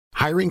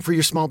Hiring for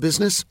your small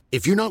business?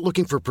 If you're not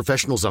looking for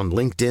professionals on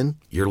LinkedIn,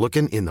 you're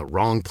looking in the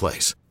wrong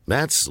place.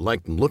 That's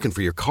like looking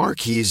for your car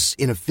keys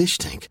in a fish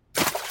tank.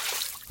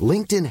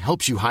 LinkedIn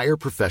helps you hire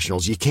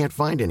professionals you can't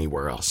find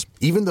anywhere else,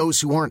 even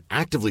those who aren't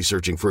actively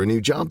searching for a new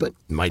job but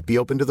might be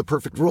open to the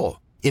perfect role.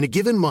 In a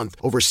given month,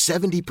 over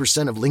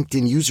 70% of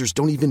LinkedIn users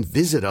don't even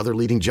visit other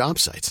leading job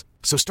sites.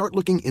 So start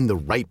looking in the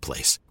right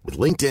place. With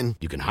LinkedIn,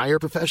 you can hire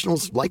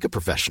professionals like a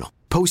professional.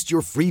 Post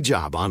your free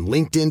job on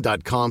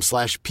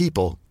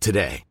linkedin.com/people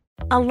today.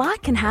 A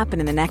lot can happen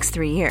in the next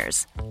 3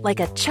 years. Like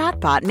a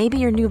chatbot may be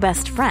your new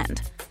best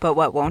friend. But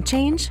what won't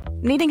change?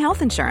 Needing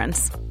health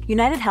insurance.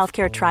 United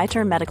Healthcare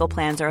Tri-Term Medical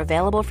Plans are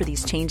available for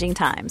these changing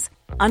times.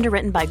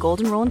 Underwritten by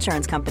Golden Rule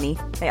Insurance Company,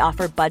 they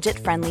offer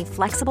budget-friendly,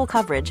 flexible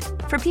coverage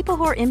for people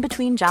who are in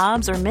between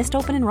jobs or missed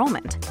open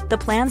enrollment. The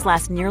plans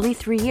last nearly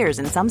 3 years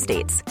in some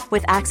states,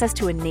 with access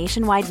to a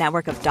nationwide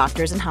network of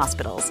doctors and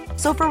hospitals.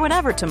 So for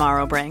whatever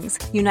tomorrow brings,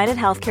 United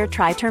Healthcare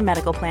Tri-Term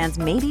Medical Plans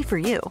may be for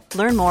you.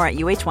 Learn more at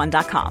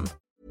uh1.com.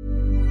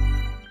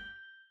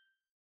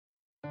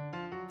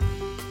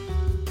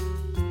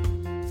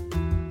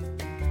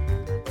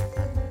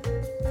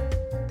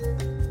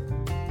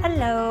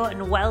 Hello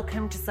and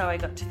welcome to So I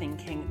Got to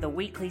Thinking, the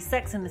weekly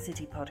Sex and the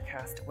City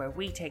podcast where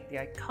we take the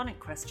iconic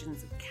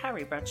questions of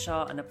Carrie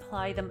Bradshaw and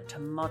apply them to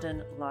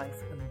modern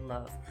life and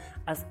love.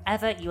 As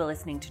ever, you are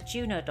listening to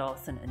Juno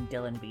Dawson and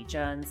Dylan B.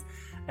 Jones,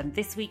 and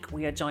this week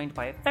we are joined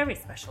by a very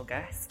special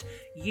guest.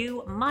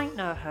 You might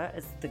know her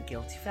as the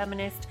Guilty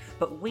Feminist,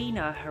 but we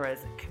know her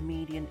as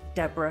comedian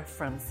Deborah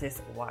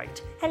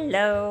Frances-White.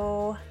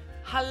 Hello!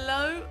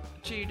 Hello,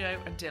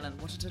 Juno and Dylan.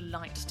 What a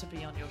delight to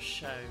be on your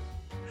show.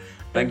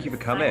 Thank you for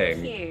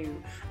coming. Thank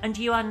you. And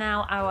you are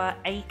now our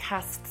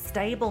Acast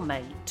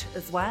stablemate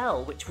as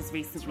well, which was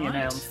recently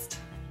announced.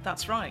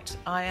 That's right.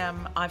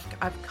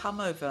 I've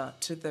come over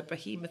to the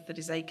behemoth that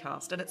is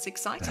Acast, and it's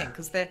exciting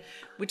because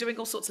we're doing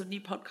all sorts of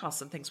new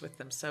podcasts and things with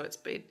them. So it's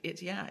been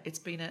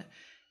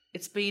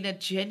a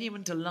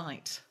genuine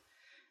delight.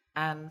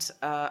 And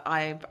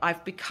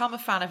I've become a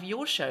fan of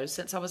your show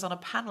since I was on an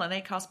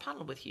Acast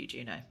panel with you,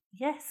 Juno.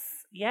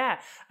 Yes, yeah.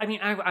 I mean,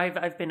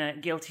 I've been a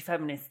Guilty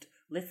Feminist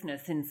listener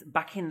since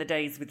back in the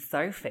days with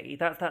Sophie.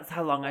 That's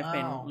how long I've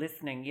been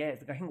listening.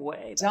 Years going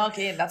way back. Dug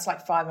in. That's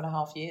like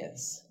 5.5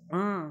 years.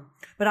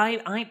 But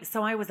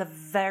I was a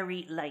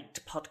very late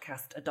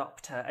podcast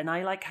adopter, and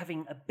I like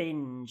having a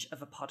binge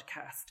of a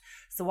podcast.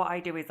 So what I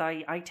do is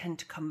I tend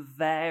to come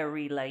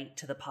very late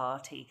to the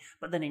party,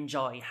 but then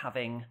enjoy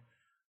having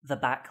the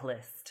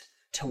backlist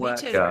to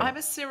work. Me too. I'm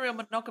a serial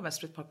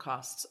monogamist with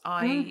podcasts.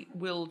 I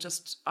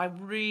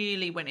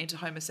really went into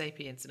Homo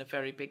sapiens in a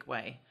very big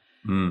way.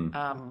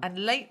 And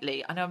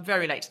lately, I know I'm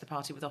very late to the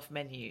party with Off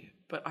Menu,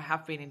 but I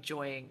have been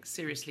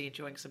seriously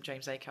enjoying some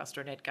James Acaster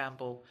and Ed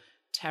Gamble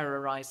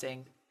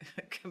terrorising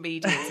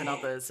comedians and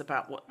others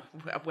about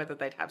whether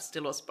they'd have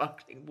still or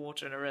sparkling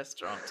water in a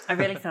restaurant. I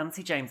really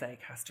fancy James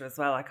Acaster as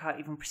well. I can't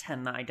even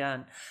pretend that I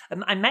don't.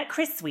 I met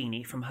Chris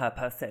Sweeney from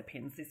Herpo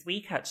Sapiens this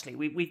week, actually.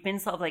 We've been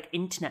sort of like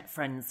internet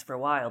friends for a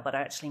while, but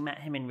I actually met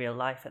him in real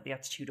life at the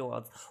Attitude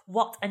Awards.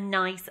 What a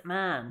nice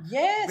man.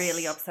 Yes.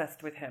 Really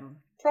obsessed with him.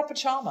 Proper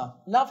charmer.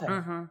 Love him.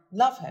 Mm-hmm.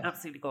 Love him.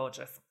 Absolutely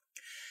gorgeous.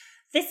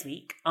 This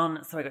week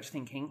on So I Got to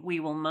Thinking, we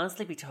will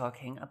mostly be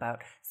talking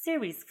about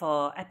Series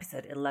 4,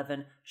 Episode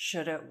 11,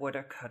 Shoulda,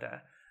 Woulda,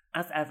 Coulda.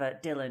 As ever,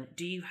 Dylan,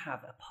 do you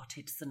have a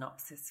potted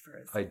synopsis for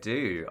us? I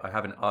do. I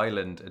have an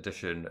island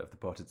edition of the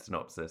potted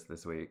synopsis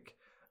this week.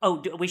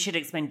 Oh, we should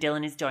explain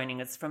Dylan is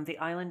joining us from the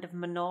island of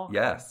Menorca.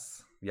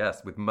 Yes,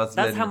 with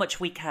muslin. That's how much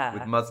we care.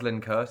 With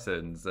muslin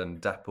curtains and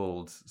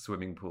dappled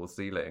swimming pool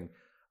ceiling.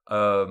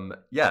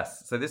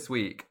 Yes, so this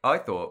week, I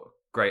thought,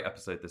 great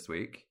episode this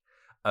week.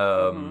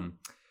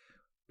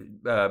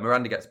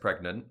 Miranda gets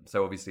pregnant,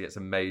 so obviously it's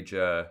a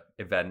major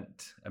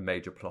event, a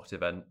major plot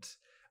event,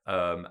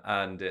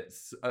 and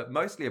it's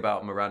mostly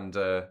about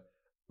Miranda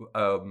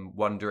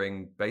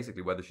wondering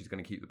basically whether she's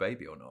going to keep the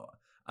baby or not,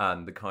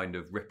 and the kind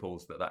of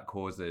ripples that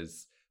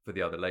causes for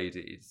the other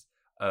ladies.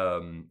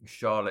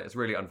 Charlotte, it's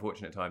really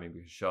unfortunate timing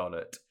because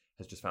Charlotte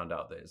has just found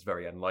out that it's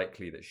very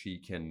unlikely that she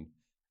can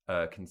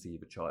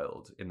conceive a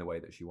child in the way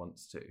that she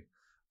wants to,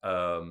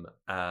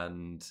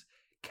 and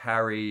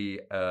Carrie,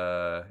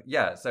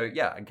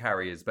 and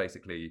Carrie is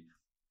basically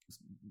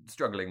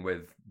struggling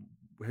with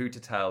who to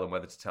tell and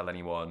whether to tell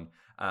anyone.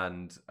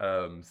 And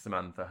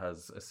Samantha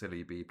has a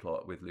silly B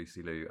plot with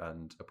Lucy Liu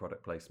and a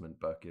product placement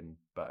Birkin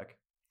bag.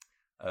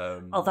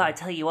 Although I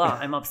tell you what,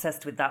 I'm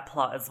obsessed with that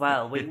plot as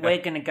well. We're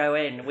going to go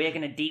in. We're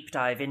going to deep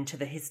dive into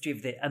the history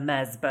of the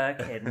Hermès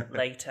Birkin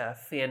later.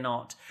 Fear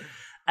not.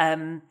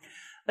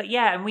 But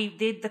yeah, and we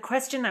did the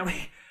question that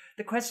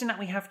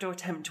we have to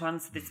attempt to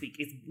answer this week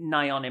is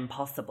nigh on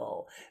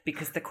impossible,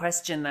 because the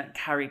question that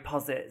Carrie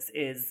posits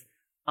is,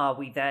 are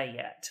we there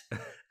yet?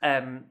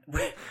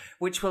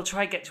 Which we'll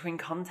try to get to in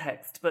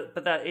context, but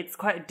that it's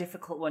quite a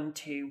difficult one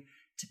to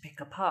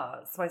pick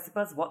apart. So I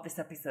suppose what this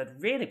episode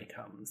really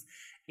becomes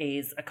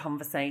is a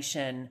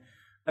conversation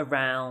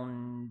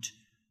around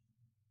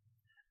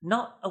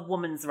not a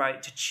woman's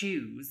right to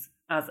choose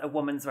as A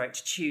Woman's Right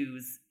to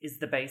Choose is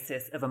the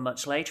basis of a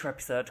much later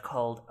episode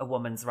called A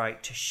Woman's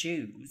Right to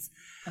Shoes.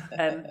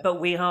 But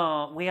we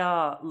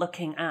are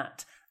looking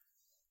at,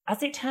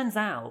 as it turns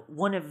out,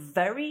 one of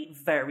very,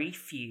 very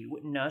few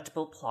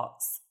notable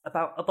plots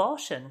about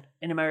abortion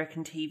in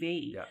American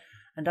TV. Yeah.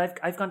 And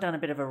I've gone down a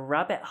bit of a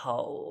rabbit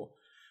hole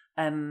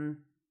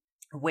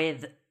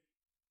with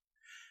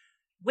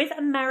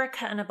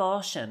America and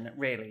abortion,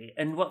 really.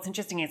 And what's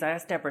interesting is I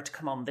asked Deborah to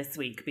come on this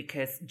week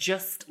because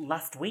just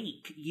last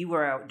week you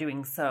were out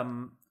doing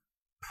some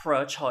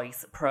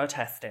pro-choice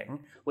protesting,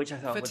 which I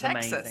thought was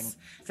amazing.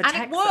 For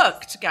Texas. It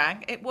worked,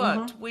 gang. It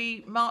worked. Mm-hmm.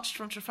 We marched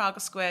from Trafalgar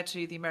Square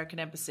to the American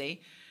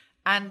Embassy,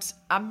 and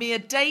a mere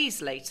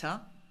days later,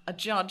 a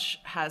judge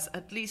has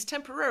at least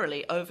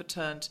temporarily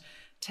overturned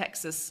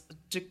Texas's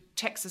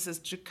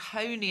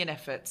draconian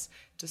efforts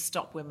to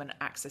stop women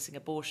accessing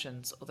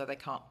abortions, although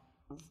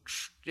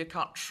you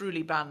can't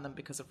truly ban them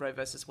because of Roe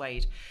versus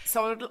Wade.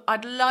 So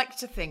I'd like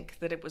to think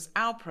that it was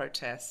our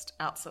protest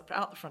out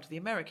the front of the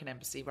American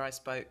Embassy where I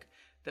spoke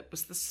that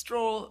was the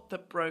straw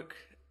that broke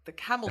the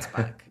camel's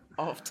back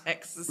of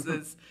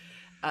Texas's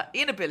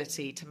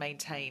inability to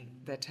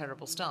maintain their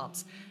terrible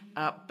stance.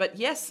 But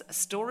yes,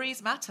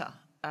 stories matter.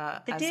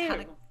 They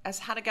do. As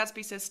Hannah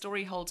Gadsby says,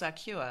 story holds our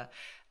cure.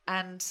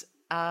 And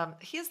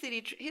here's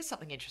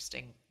something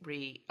interesting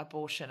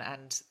re-abortion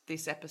and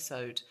this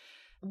episode.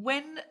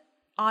 When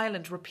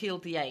Ireland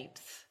repealed the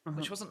 8th,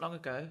 which wasn't long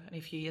ago, only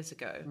a few years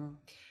ago,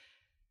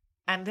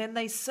 and then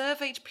they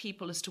surveyed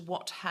people as to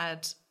what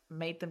had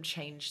made them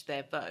change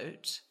their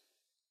vote,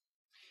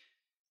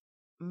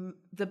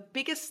 the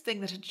biggest thing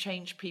that had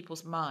changed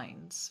people's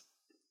minds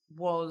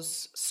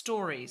was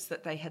stories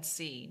that they had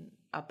seen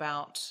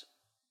about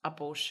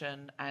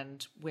abortion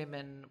and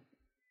women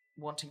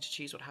wanting to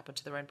choose what happened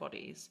to their own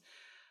bodies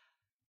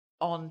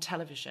on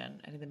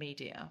television and in the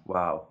media.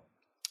 Wow.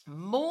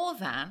 More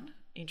than,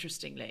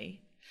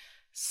 interestingly,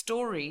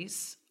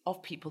 stories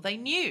of people they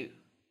knew.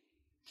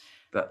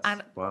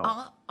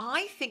 Wow.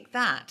 I think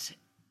that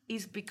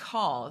is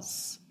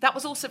because that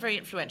was also very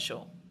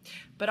influential.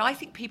 But I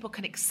think people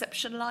can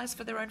exceptionalize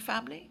for their own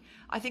family.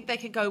 I think they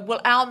can go,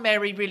 well, our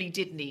Mary really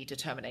did need a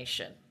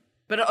termination,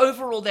 but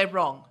overall they're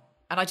wrong.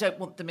 And I don't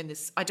want them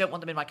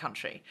in my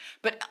country.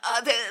 But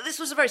this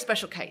was a very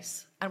special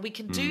case. And we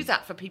can do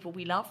that for people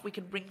we love. We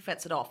can ring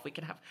fence it off. We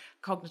can have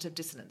cognitive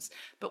dissonance.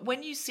 But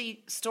when you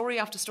see story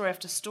after story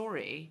after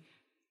story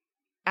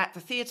at the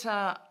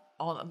theatre,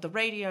 on the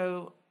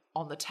radio,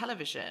 on the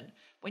television,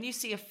 when you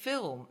see a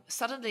film,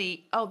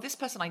 suddenly, oh, this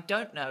person I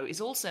don't know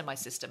is also my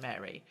sister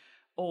Mary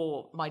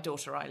or my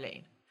daughter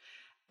Eileen.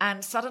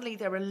 And suddenly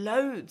there are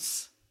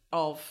loads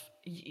of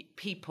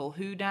people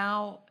who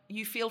now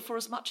you feel for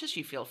as much as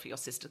you feel for your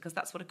sister, because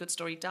that's what a good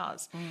story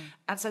does.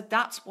 And so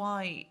that's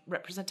why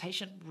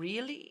representation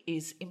really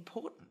is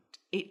important.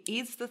 It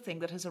is the thing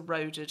that has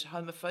eroded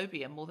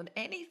homophobia more than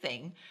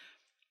anything.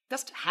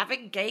 Just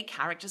having gay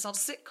characters on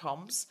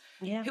sitcoms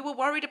who were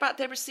worried about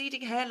their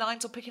receding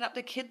hairlines or picking up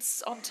their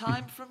kids on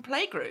time from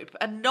playgroup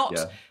and not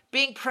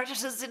being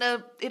predators in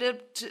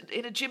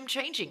a gym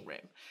changing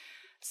room.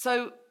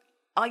 So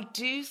I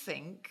do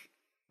think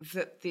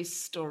that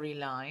this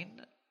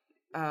storyline,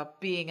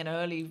 being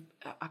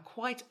a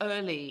quite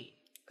early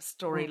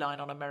storyline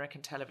on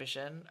American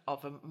television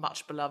of a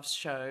much beloved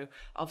show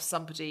of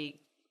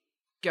somebody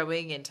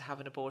going in to have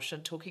an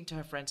abortion, talking to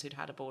her friends who'd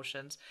had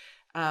abortions,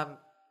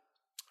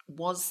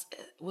 was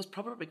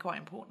probably quite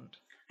important.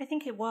 I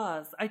think it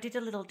was. I did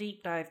a little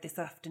deep dive this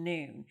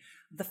afternoon.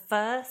 The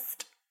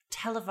first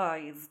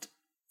televised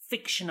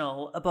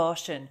fictional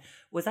abortion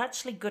was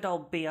actually good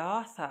old Bea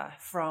Arthur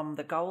from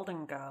The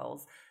Golden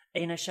Girls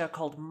in a show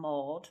called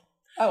Maude.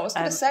 Oh, I was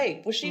going to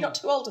say, was she not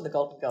too old in The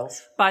Golden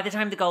Girls? By the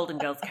time The Golden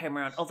Girls came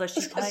around, although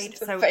she played...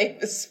 the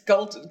famous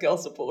Golden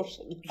Girls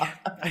abortion. Yeah,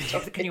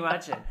 can you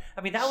imagine?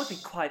 I mean, that would be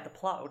quite the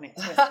plot, wouldn't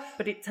it?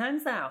 But it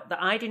turns out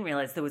that I didn't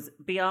realise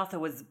Bea Arthur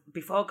was,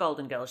 before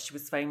Golden Girls, she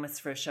was famous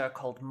for a show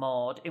called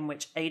Maude, in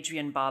which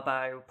Adrienne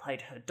Barbeau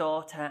played her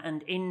daughter,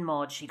 and in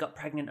Maude she got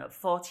pregnant at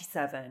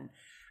 47,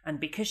 and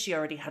because she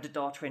already had a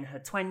daughter in her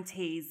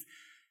 20s,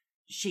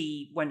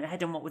 she went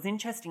ahead. And what was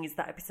interesting is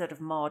that episode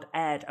of Maude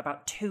aired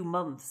about 2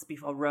 months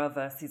before Roe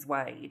versus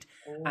Wade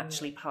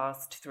actually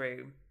passed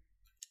through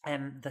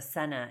the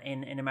Senate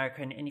in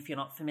America. And if you're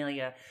not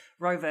familiar,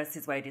 Roe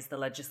versus Wade is the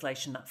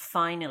legislation that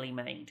finally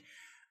made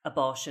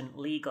abortion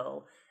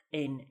legal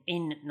in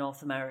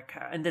North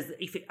America. And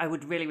I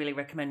would really, really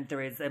recommend,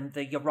 there is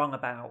the You're Wrong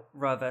About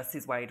Roe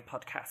versus Wade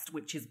podcast,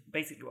 which is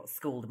basically what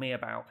schooled me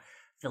about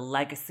the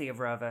legacy of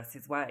Roe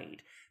versus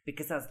Wade.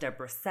 Because as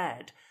Deborah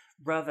said,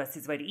 Roe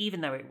versus Wade,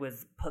 even though it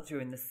was put through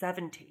in the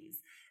 70s,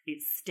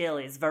 it still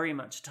is very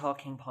much a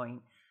talking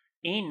point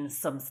in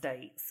some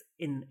states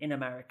in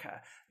America,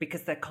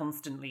 because they're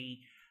constantly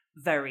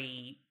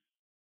very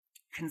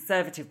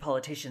conservative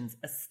politicians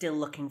are still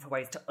looking for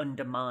ways to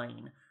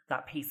undermine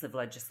that piece of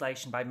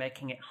legislation by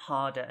making it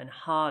harder and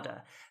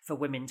harder for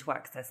women to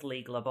access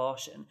legal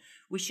abortion.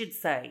 We should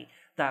say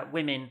that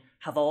women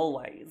have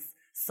always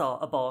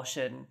sought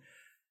abortion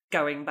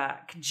going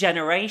back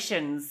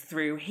generations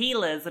through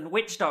healers and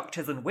witch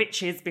doctors and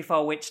witches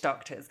before witch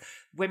doctors.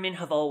 Women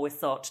have always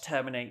sought to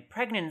terminate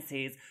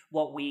pregnancies.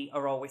 What we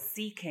are always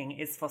seeking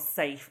is for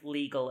safe,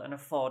 legal and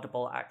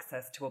affordable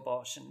access to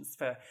abortions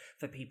for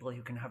people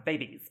who can have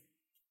babies.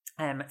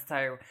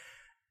 So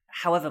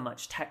however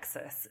much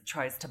Texas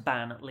tries to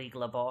ban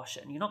legal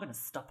abortion, you're not going to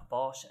stop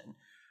abortion.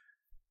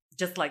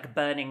 Just like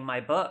burning my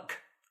book,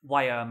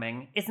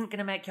 Wyoming, isn't going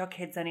to make your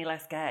kids any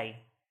less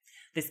gay.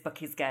 This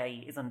Book is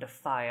Gay is under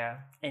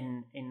fire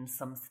in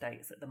some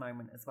states at the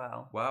moment as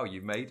well. Wow,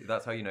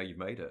 that's how you know you've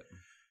made it.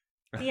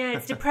 Yeah,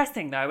 it's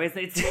depressing though.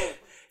 It's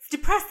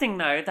depressing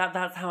though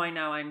that's how I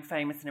know I'm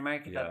famous in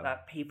America,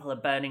 that people are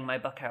burning my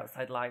book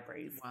outside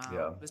libraries. Wow.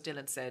 Yeah. As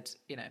Dylan said,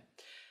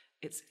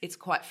 it's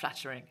quite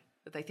flattering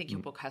that they think your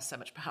book has so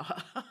much power.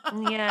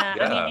 Yeah.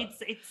 I mean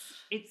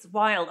it's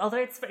wild.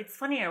 Although it's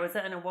funny, I was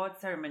at an award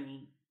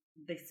ceremony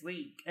this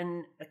week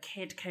and a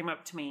kid came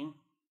up to me,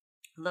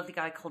 a lovely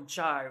guy called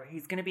Joe.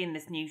 He's going to be in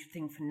this new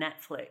thing for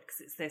Netflix.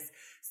 It's this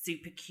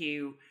super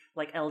cute,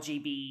 like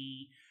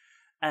LGBT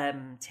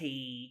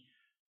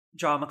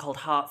drama called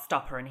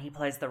Heartstopper, and he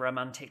plays the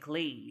romantic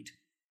lead.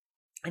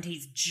 And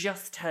he's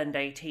just turned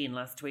 18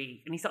 last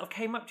week. And he sort of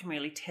came up to me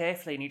really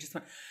tearfully and he just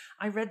went,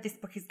 I read This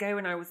Book is Gay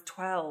when I was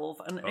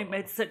 12 and it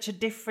made such a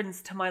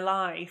difference to my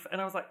life.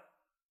 And I was like,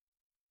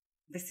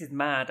 this is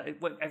mad.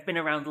 I've been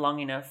around long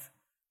enough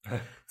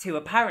to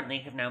apparently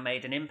have now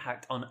made an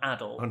impact on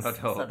adults.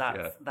 So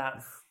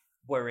that's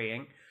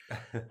worrying.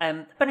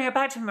 But now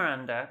back to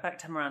Miranda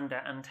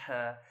and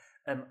her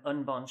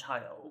unborn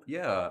child.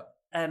 Yeah.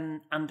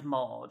 And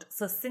Maude.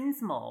 So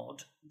since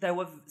Maude,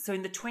 so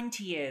in the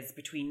 20 years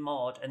between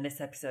Maude and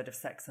this episode of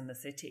Sex and the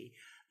City,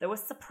 there were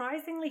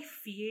surprisingly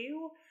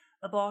few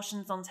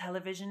abortions on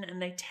television, and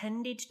they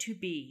tended to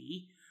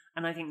be,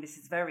 and I think this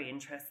is very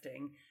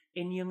interesting,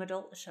 in young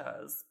adult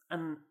shows.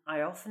 And I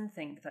often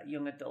think that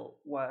young adult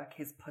work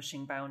is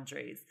pushing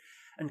boundaries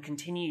and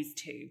continues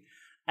to.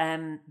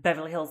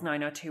 Beverly Hills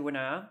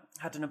 90210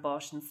 had an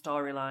abortion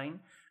storyline.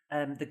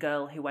 The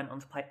girl who went on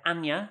to play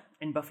Anya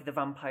in Buffy the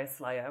Vampire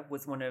Slayer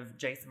was one of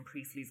Jason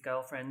Priestley's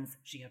girlfriends.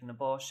 She had an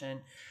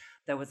abortion.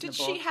 Did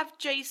she have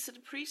Jason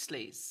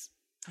Priestley's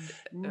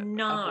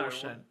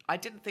abortion? I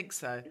didn't think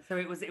so. So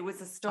it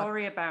was a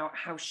story about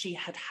how she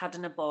had had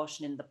an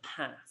abortion in the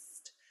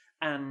past,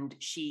 and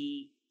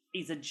she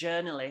is a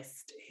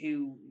journalist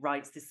who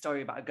writes this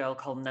story about a girl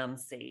called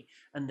Nancy,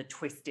 and the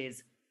twist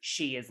is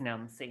she is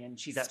Nancy, and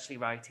she's actually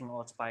writing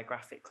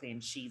autobiographically,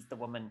 and she's the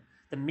woman,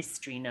 the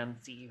mystery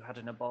Nancy who had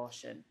an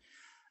abortion.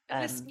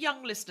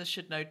 Young listeners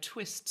should know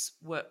twists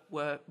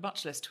were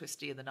much less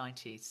twisty in the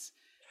 90s.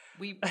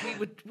 We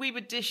were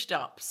dished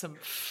up some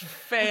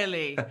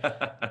fairly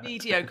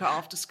mediocre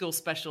after-school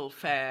special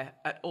fare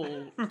at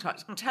all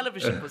times.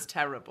 Television was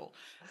terrible.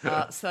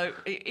 So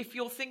if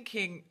you're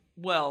thinking,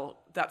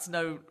 well, that's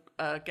no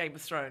Game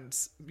of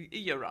Thrones,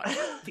 you're right.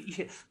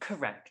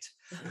 Correct.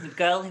 The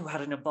girl who had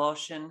an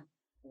abortion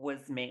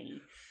was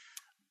me.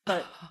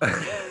 But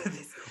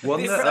this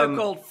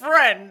so-called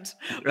friend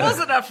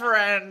wasn't a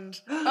friend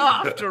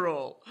after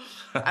all.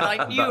 And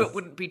I knew it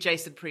wouldn't be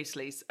Jason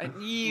Priestley's. I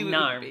knew it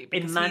wouldn't be,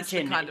 because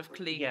he's the kind of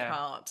clean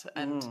cut.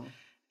 And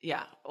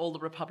all the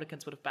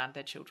Republicans would have banned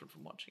their children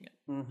from watching it.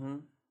 Mm-hmm.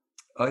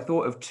 I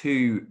thought of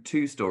two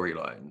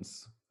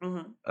storylines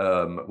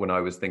when I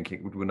was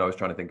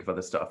trying to think of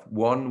other stuff.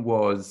 One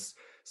was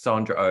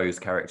Sandra Oh's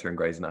character in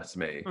Grey's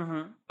Anatomy,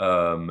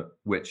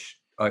 which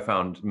I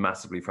found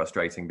massively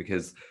frustrating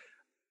because,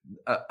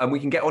 and we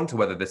can get onto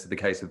whether this is the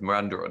case with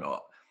Miranda or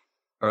not.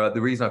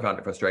 The reason I found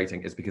it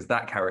frustrating is because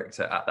that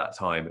character at that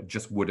time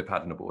just would have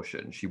had an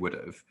abortion. She would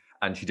have,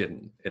 and she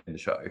didn't in the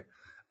show.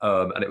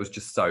 And it was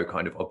just so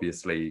kind of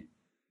obviously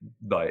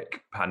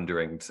like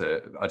pandering,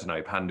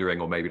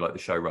 or maybe like the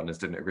showrunners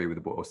didn't agree with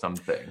the book or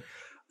something.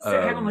 So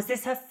hang on, was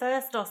this her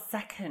first or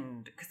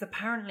second? Because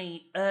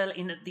apparently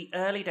in the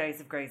early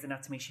days of Grey's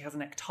Anatomy, she has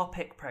an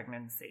ectopic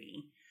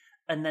pregnancy.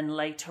 And then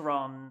later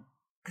on,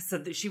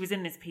 so she was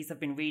in this piece I've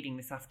been reading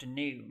this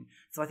afternoon.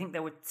 So I think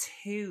there were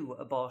 2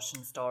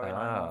 abortion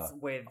storylines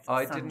with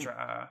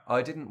Sandra.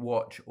 I didn't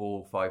watch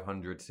all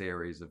 500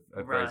 series of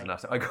Grey's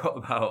Anatomy. I got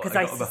about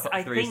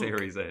 3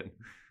 series in.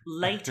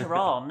 Later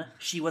on,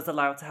 she was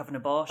allowed to have an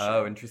abortion.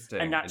 Oh, interesting.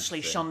 And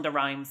actually, Shonda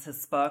Rhimes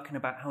has spoken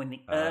about how in the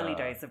early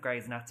days of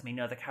Grey's Anatomy,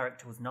 the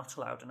character was not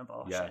allowed an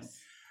abortion. Yes.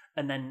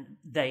 And then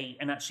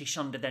actually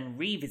Shonda then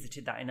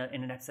revisited that in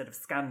an episode of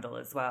Scandal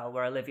as well,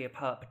 where Olivia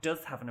Pope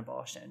does have an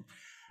abortion.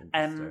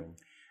 And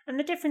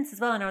the difference as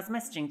well, and I was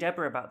messaging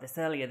Deborah about this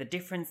earlier, the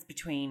difference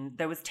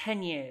there was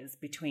 10 years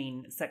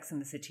between Sex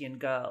and the City and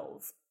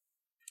Girls.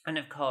 And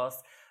of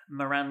course,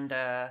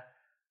 Miranda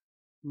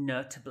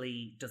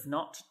notably does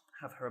not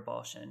have her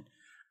abortion.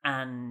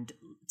 And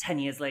 10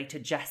 years later,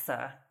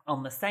 Jessa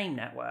on the same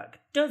network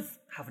does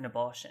have an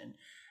abortion.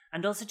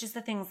 And also just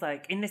the things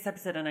like, in this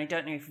episode, and I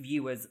don't know if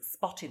viewers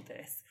spotted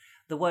this,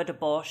 the word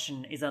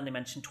abortion is only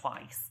mentioned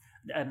twice,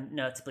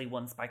 notably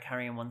once by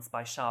Carrie and once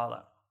by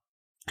Charlotte.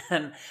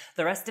 The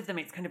rest of them,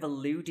 it's kind of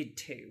alluded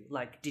to.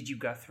 Like, did you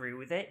go through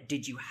with it?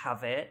 Did you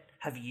have it?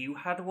 Have you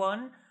had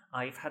one?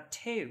 I've had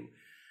two.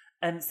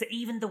 So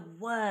even the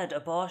word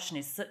abortion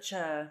is such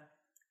a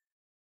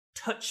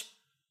touch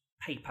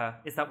paper.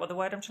 Is that what the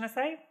word I'm trying to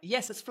say?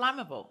 Yes, it's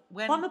flammable.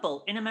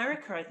 Flammable. In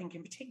America, I think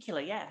in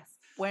particular, yes.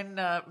 When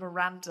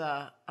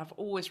Miranda, I've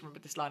always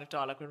remembered this line of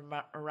dialogue,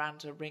 when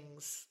Miranda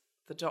rings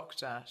the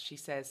doctor, she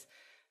says,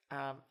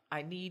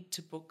 I need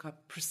to book a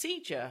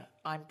procedure.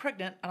 I'm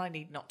pregnant and I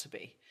need not to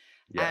be.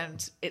 Yeah.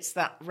 And it's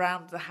that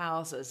round the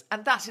houses.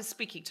 And that is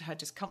speaking to her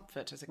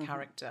discomfort as a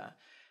character.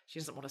 She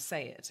doesn't want to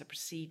say it. It's a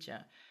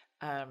procedure.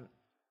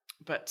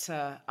 But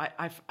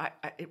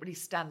it really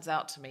stands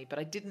out to me. But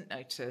I didn't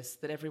notice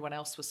that everyone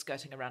else was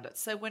skirting around it.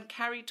 So when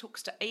Carrie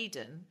talks to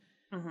Aidan,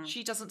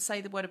 she doesn't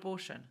say the word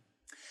abortion.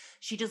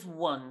 She does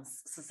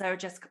once. So Sarah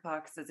Jessica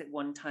Parker says it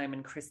one time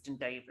and Kristen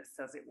Davis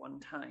says it one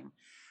time.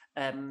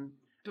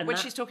 But when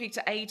she's talking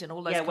to Aidan,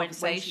 all those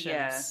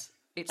conversations,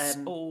 it's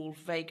all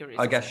vagaries.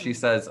 I guess she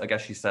says, I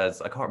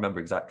can't remember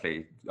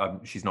exactly.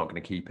 She's not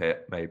going to keep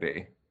it,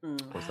 maybe.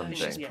 Or something.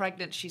 She's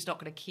pregnant, she's not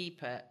going to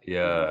keep it.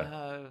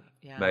 Yeah.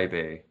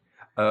 Maybe.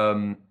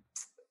 I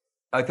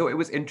thought it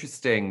was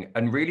interesting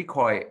and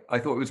I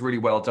thought it was really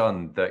well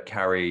done that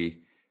Carrie,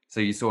 so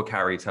you saw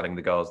Carrie telling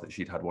the girls that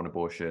she'd had one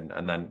abortion,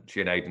 and then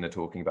she and Aidan are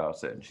talking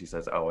about it, and she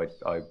says, I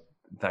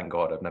thank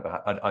God I've never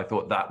had. I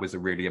thought that was a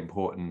really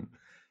important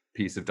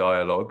piece of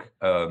dialogue,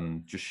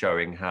 just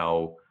showing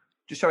how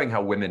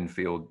women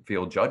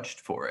feel judged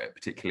for it,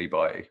 particularly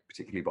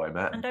by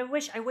men. And I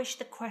wish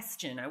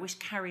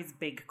Carrie's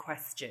big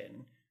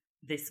question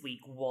this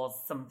week was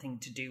something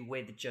to do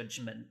with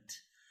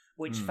judgment,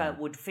 which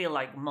would feel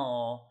like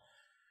more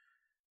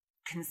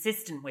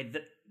consistent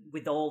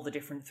with all the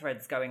different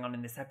threads going on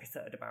in this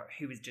episode about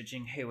who is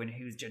judging who and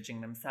who's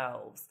judging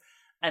themselves.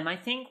 And I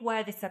think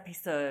where this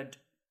episode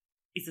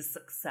is a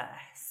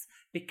success,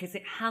 because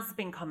it has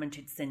been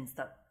commented since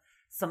that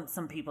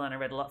some people, and I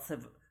read lots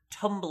of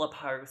Tumblr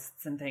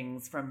posts and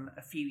things from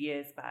a few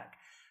years back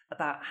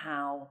about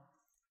how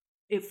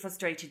it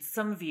frustrated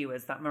some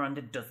viewers that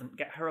Miranda doesn't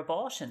get her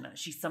abortion, that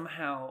she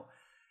somehow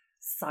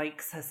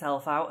psychs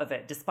herself out of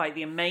it, despite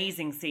the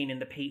amazing scene in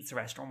the pizza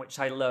restaurant, which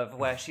I love,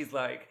 where she's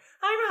like,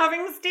 I'm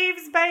having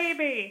Steve's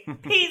baby,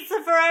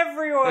 pizza for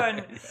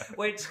everyone.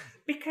 Which,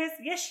 because,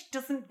 she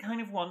doesn't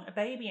kind of want a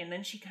baby, and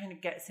then she kind of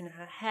gets in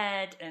her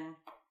head and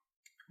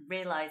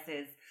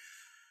realizes,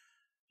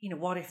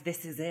 what if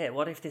this is it?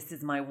 What if this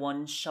is my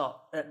one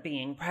shot at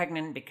being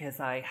pregnant because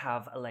I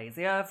have a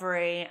lazy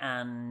ovary,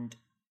 and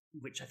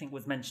which I think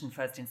was mentioned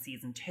first in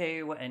season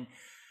 2,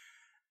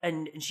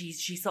 and she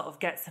sort of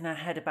gets in her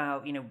head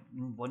about,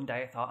 one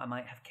day I thought I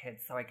might have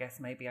kids, so I guess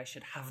maybe I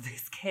should have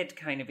this kid,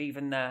 kind of,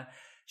 even though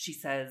she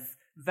says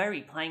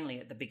very plainly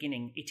at the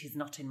beginning, it is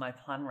not in my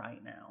plan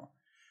right now.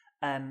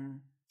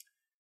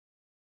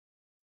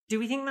 Do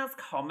we think that's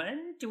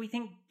common? Do we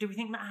think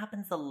that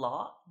happens a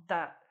lot?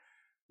 That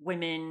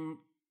women,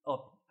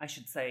 or I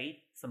should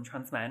say some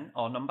trans men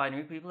or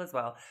non-binary people as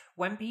well,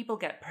 when people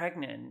get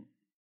pregnant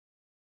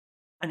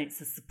and it's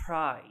a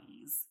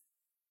surprise,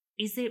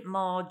 is it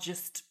more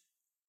just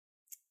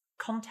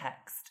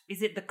context?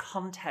 Is it the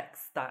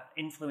context that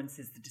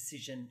influences the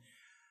decision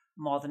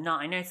more than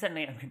not? I know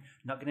certainly, I'm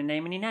not going to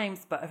name any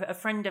names, but a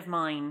friend of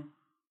mine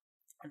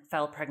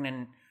fell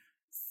pregnant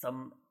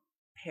some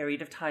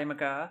period of time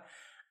ago,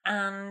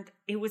 and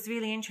it was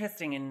really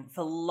interesting, and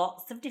for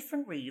lots of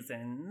different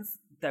reasons.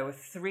 There were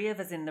 3 of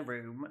us in the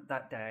room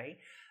that day,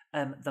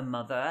 the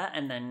mother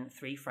and then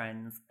 3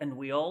 friends, and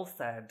we all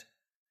said,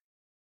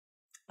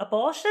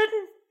 abortion?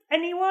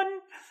 Anyone?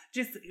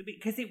 Just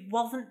because it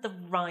wasn't the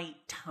right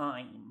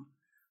time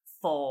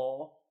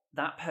for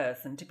that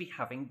person to be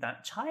having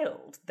that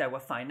child. There were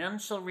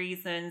financial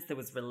reasons, there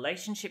was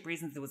relationship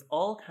reasons, there was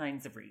all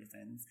kinds of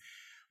reasons.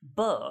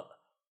 But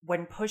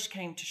when push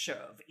came to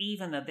shove,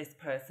 even though this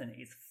person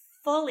is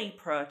fully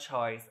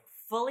pro-choice,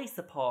 fully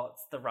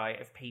supports the right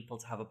of people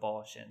to have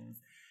abortions,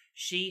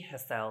 she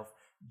herself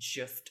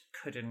just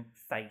couldn't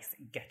face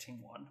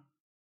getting one.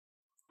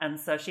 And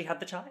so she had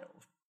the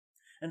child.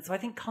 And so I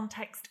think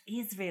context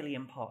is really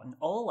important,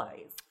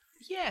 always.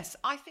 Yes,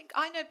 I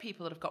know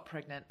people that have got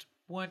pregnant,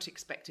 weren't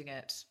expecting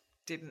it,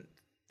 didn't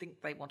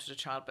think they wanted a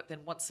child, but then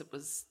once it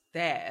was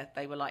there,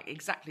 they were like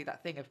exactly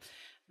that thing of,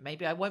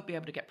 maybe I won't be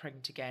able to get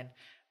pregnant again.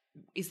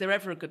 Is there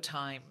ever a good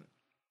time?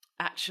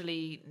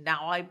 Actually,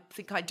 now I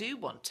think I do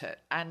want it.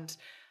 And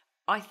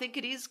I think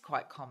it is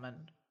quite common.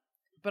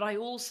 But I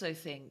also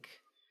think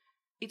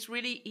it's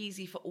really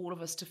easy for all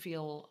of us to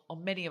feel, or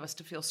many of us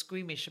to feel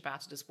squeamish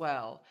about it as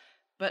well.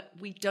 But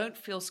we don't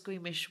feel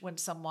squeamish when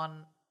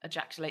someone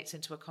ejaculates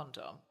into a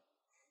condom.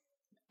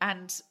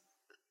 And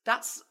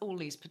that's all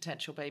these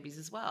potential babies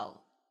as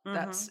well. Mm-hmm.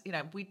 That's,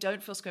 we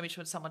don't feel squeamish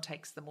when someone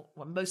takes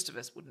most of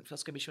us wouldn't feel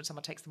squeamish when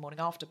someone takes the morning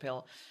after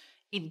pill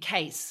in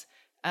case,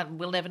 and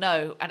we'll never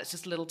know, and it's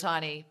just a little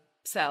tiny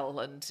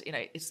cell, and,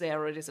 it's there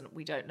or it isn't,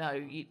 we don't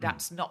know.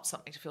 That's not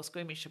something to feel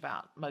squeamish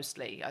about,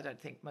 mostly. I don't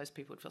think most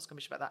people would feel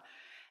squeamish about that.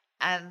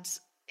 And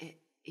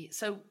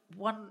so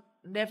one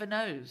never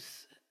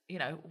knows.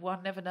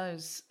 one never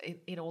knows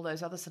in all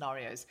those other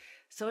scenarios.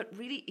 So it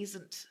really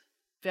isn't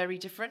very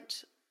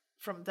different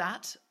from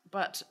that.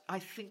 But I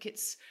think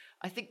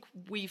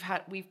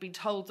we've been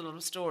told a lot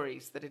of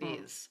stories that it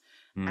is.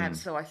 And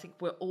so I think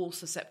we're all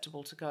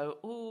susceptible to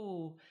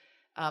go,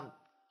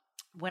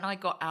 when I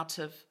got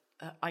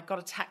I got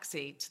a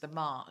taxi to the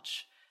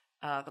march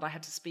that I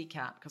had to speak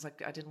at because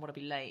I didn't want to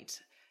be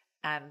late.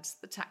 And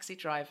the taxi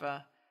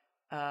driver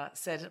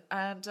said,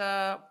 and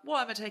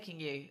why am I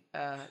taking you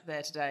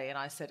there today? And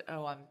I said,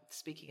 I'm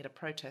speaking at a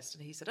protest.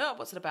 And he said,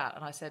 what's it about?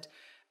 And I said,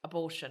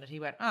 abortion. And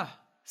he went,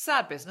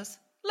 sad business.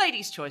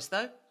 Ladies' choice,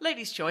 though.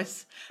 Ladies'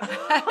 choice.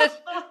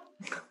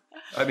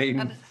 I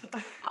mean,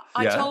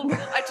 I told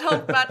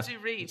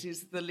Manju Reid,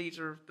 who's the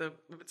leader of the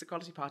Women's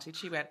Equality Party, and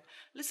she went,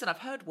 listen, I've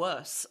heard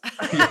worse.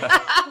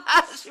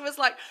 She was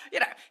like,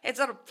 it's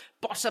not a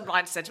bottom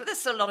line sentiment. There's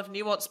still a lot of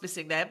nuance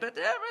missing there, but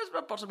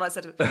bottom line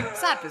sentiment.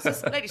 Sad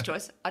business, ladies'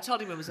 choice. I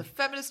told him he was a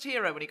feminist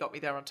hero when he got me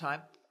there on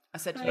time. I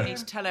said, you need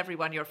to tell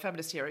everyone you're a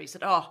feminist hero. He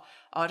said,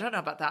 I don't know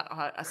about that.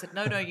 I said,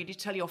 no, you need to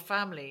tell your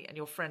family and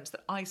your friends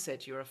that I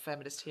said you're a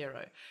feminist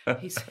hero.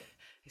 He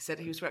said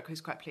he was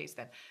quite pleased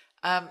then.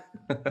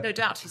 No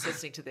doubt he's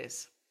listening to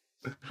this.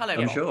 Hello,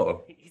 I'm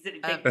sure. He's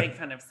a big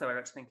fan of So I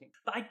Got to Thinking.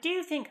 But I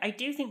do think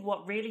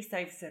what really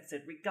saves this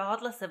episode,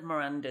 regardless of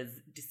Miranda's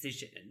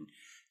decision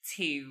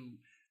to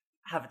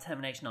have a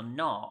termination or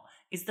not,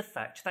 is the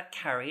fact that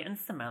Carrie and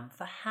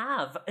Samantha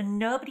have, and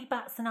nobody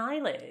bats an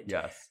eyelid.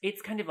 Yes.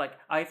 It's kind of like,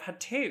 I've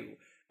had two.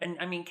 And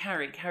I mean,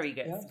 Carrie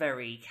gets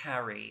very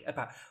Carrie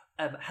about,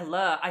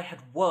 hello, I had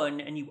one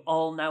and you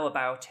all know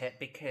about it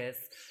because,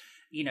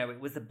 it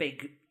was a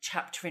big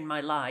chapter in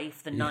my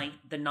life, the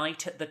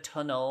night at the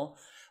tunnel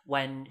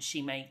when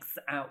she makes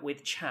out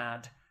with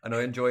Chad. And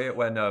I enjoy it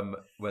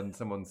when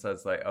someone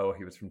says like, "Oh,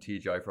 he was from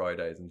TGI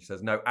Fridays," and she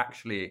says, "No,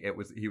 actually,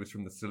 he was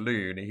from the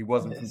saloon. He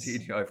wasn't from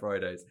TGI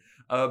Fridays."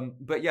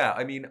 But yeah,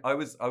 I mean, I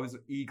was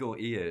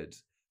eagle-eared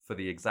for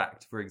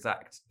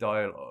exact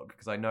dialogue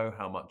because I know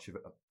how much of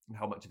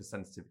a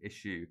sensitive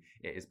issue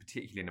it is,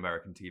 particularly in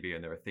American TV,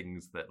 and there are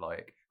things that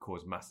like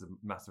cause massive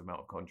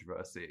amount of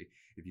controversy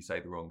if you say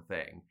the wrong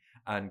thing.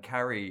 And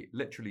Carrie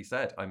literally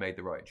said, "I made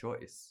the right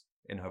choice."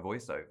 In her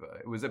voiceover,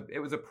 it was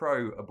a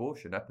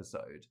pro-abortion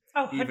episode.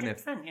 Oh,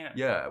 100%,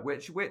 yeah,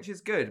 which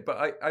is good.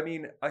 But I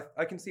mean,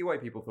 I can see why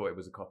people thought it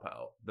was a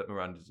cop-out that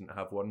Miranda didn't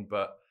have one.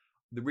 But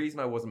the reason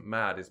I wasn't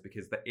mad is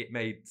because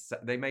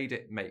they made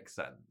it make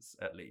sense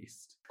at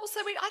least.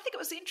 Also, I think it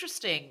was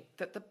interesting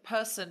that the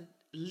person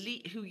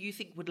who you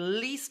think would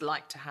least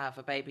like to have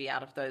a baby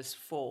out of those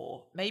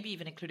four, maybe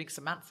even including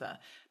Samantha,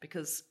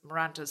 because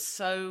Miranda's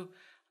so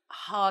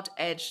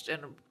hard-edged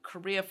and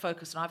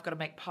career-focused, and I've got to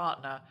make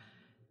partner,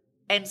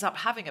 ends up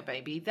having a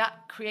baby.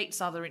 That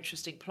creates other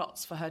interesting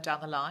plots for her down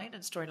the line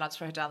and storylines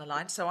for her down the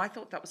line. So I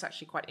thought that was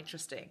actually quite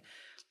interesting.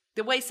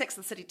 The way Sex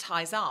and the City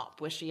ties up,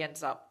 where she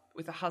ends up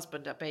with a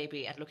husband, a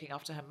baby, and looking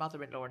after her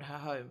mother-in-law in her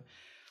home,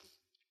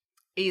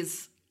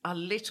 is a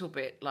little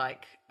bit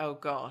like, oh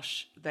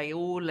gosh, they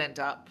all end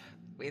up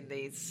in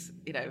these,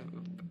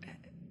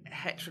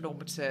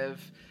 heteronormative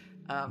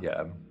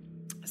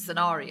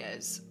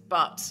scenarios.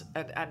 But,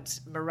 and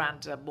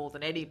Miranda, more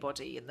than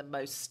anybody in the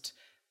most,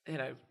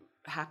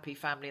 happy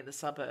family in the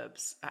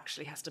suburbs,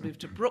 actually has to move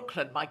to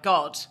Brooklyn. My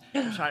God,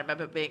 which I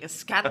remember being a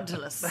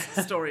scandalous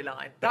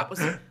storyline. That was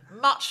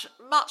much,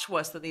 much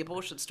worse than the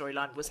abortion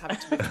storyline was having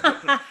to move to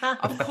Brooklyn.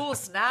 Of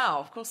course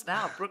now,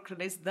 Brooklyn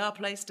is the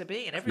place to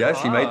be. And everyone.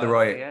 Yeah, she made the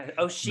right. Yeah.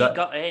 Oh, she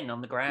got in on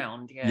the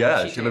ground.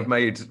 Yeah, she'll have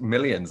made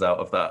millions out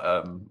of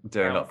that.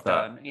 Doing up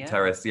that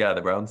terrace. Yeah,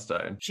 the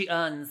brownstone. She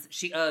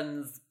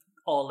earns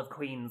all of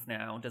Queens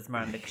now. Does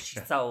Miranda? Because she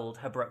sold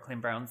her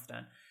Brooklyn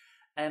brownstone.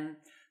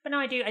 But no,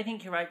 I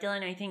think you're right,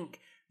 Dylan. I think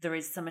there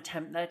is some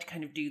attempt there to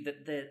kind of do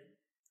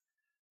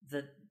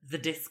the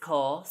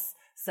discourse.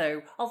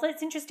 So, although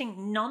it's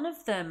interesting, none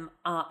of them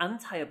are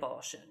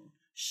anti-abortion.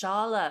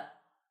 Charlotte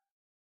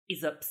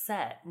is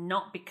upset,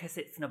 not because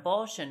it's an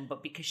abortion,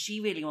 but because she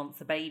really wants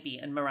a baby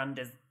and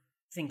Miranda's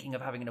thinking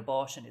of having an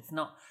abortion. It's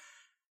not...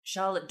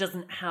 Charlotte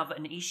doesn't have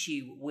an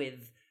issue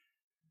with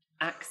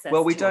access to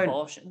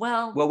abortion.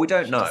 Well, we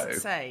don't know. She doesn't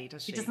say,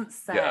 does she? She doesn't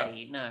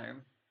say, no.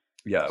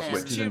 Yeah,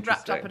 which is too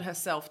wrapped up in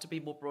herself to be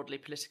more broadly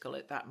political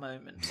at that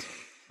moment.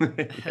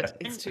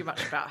 It's too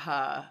much about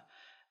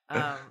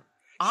her.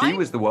 She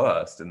was the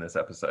worst in this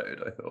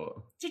episode, I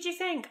thought. Did you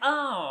think?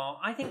 Oh,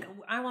 I think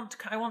I want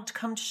to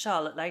come to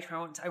Charlotte later. I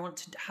want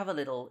to have a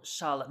little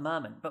Charlotte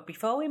moment. But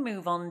before we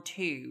move on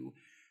to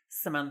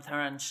Samantha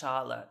and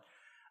Charlotte,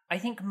 I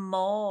think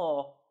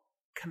more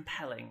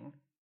compelling,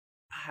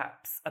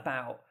 perhaps,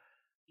 about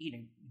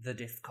the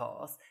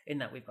discourse in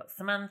that we've got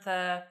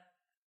Samantha,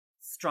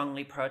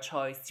 strongly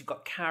pro-choice. You've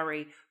got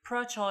Carrie,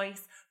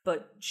 pro-choice,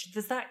 but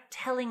there's that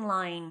telling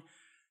line,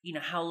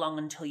 how long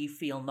until you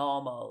feel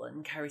normal?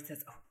 And Carrie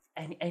says,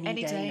 any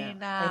day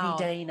now. Any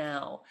day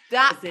now.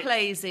 That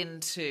plays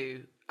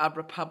into a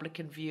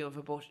Republican view of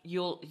abortion.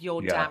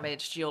 You're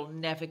damaged. You'll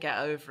never get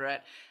over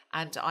it.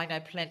 And I know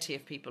plenty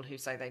of people who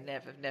say they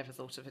never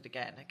thought of it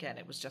again. Again,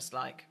 it was just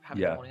like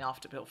having a morning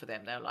after pill for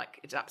them. They're like,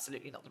 it's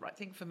absolutely not the right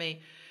thing for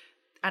me.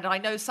 And I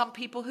know some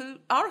people who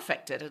are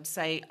affected and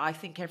say, I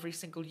think every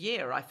single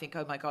year, I think,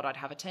 oh my God, I'd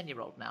have a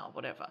 10-year-old now,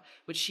 whatever.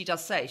 Which she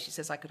does say. She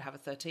says, I could have a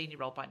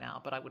 13-year-old by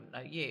now, but I wouldn't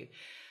know you.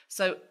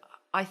 So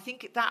I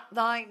think that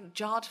line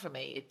jarred for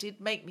me. It did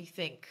make me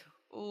think,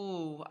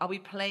 oh, are we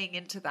playing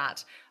into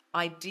that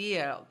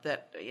idea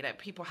that,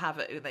 people have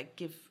it, they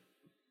give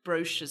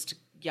brochures to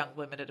young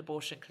women at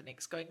abortion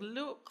clinics going,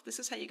 look, this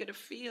is how you're going to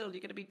feel. You're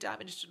going to be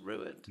damaged and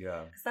ruined.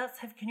 Yeah.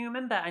 Can you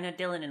remember, I know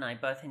Dylan and I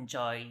both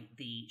enjoy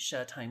the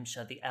Showtime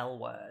show, The L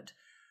Word,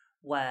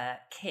 where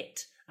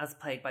Kit, as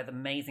played by the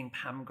amazing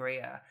Pam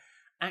Grier,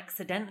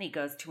 accidentally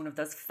goes to one of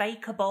those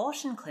fake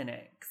abortion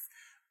clinics,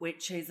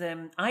 which is,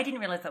 I didn't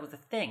realise that was a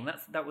thing.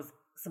 That was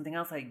something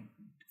else I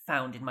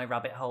found in my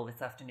rabbit hole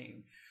this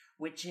afternoon,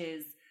 which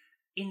is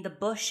in the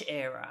Bush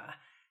era,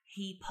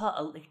 he put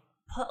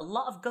a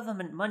lot of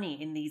government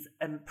money in these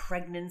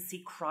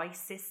pregnancy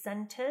crisis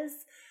centres,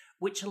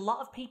 which a lot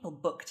of people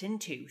booked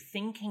into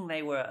thinking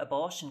they were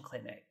abortion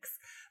clinics,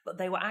 but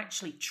they were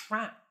actually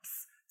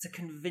traps to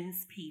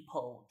convince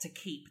people to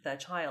keep their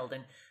child.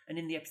 And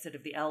in the episode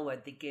of The L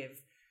Word, they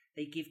give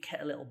Kit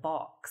a little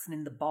box, and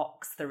in the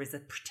box there is a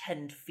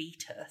pretend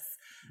fetus,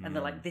 and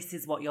they're like, this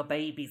is what your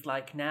baby's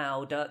like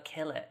now, don't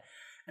kill it.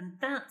 And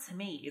that, to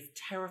me, is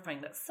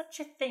terrifying that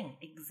such a thing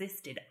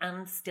existed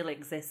and still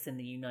exists in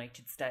the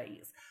United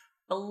States.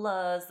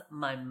 Blows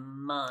my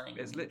mind.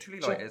 It's literally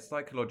like, it's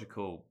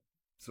psychological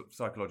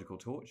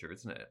torture,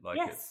 isn't it? Like,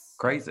 yes. It's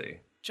crazy.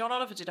 John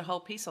Oliver did a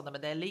whole piece on them,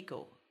 and they're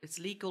legal. It's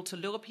legal to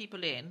lure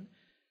people in,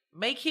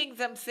 making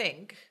them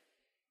think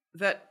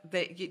that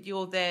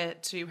you're there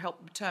to help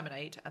them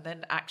terminate, and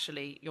then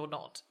actually you're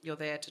not. You're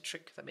there to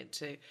trick them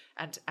into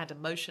and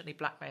emotionally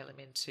blackmail them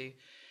into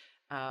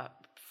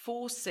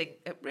forcing,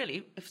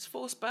 really, it's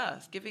forced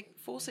birth,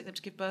 forcing them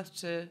to give birth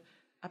to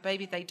a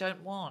baby they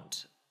don't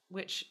want,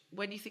 which,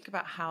 when you think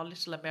about how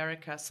little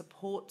America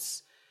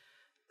supports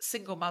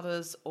single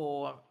mothers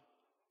or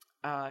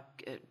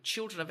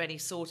children of any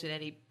sort in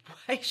any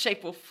way,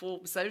 shape or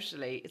form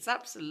socially, it's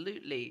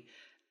absolutely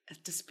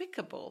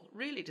despicable,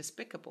 really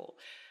despicable.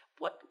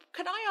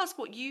 Can I ask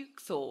what you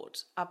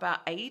thought about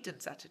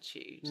Aidan's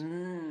attitude?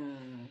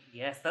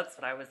 Yes, that's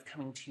what I was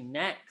coming to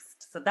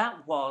next. So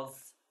that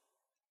was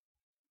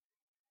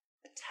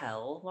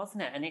tell,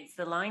 wasn't it? And it's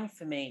the line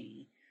for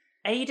me.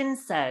 Aidan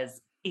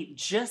says, it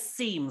just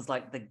seems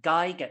like the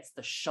guy gets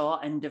the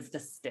short end of the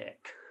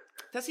stick.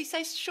 Does he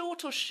say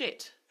short or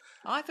shit?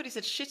 I thought he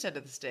said shit end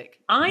of the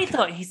stick. I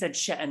thought he said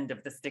shit end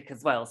of the stick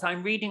as well. So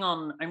I'm reading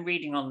on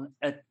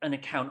an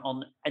account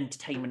on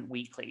Entertainment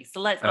Weekly.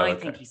 So I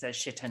think he says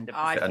shit end of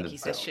the stick. I think he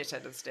says shit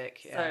end of the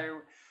stick. Yeah.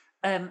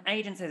 So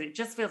Aidan says it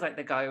just feels like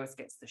the guy always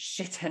gets the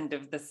shit end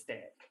of the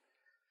stick.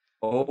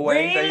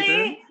 Always, really?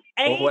 Aidan?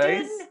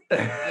 Always?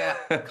 Yeah,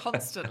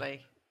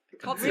 constantly.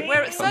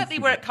 Really? Certainly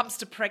where it comes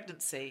to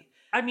pregnancy.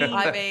 I mean,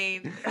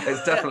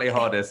 it's definitely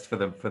hardest for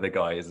the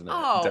guy, isn't it?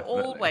 Oh,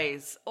 definitely.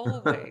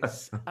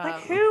 always.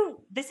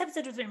 This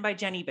episode was written by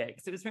Jenny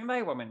Biggs. It was written by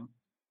a woman.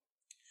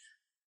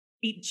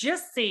 It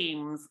just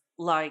seems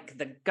like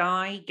the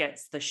guy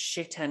gets the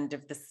shit end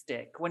of the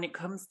stick when it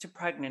comes to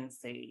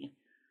pregnancy.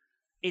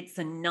 It's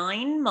a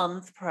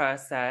 9-month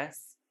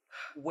process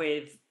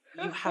with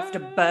you have to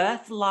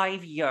birth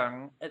live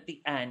young at the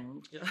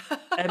end.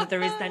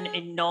 There is then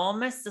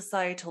enormous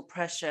societal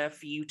pressure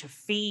for you to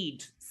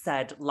feed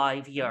said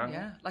live young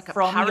like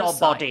from your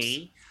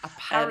body. A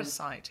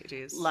parasite, it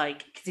is.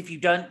 Like, because if you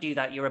don't do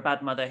that, you're a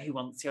bad mother who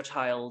wants your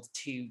child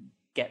to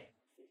get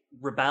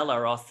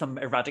rubella or some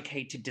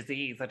eradicated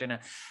disease. I don't know.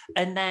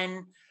 And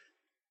then,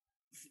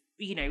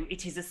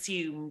 it is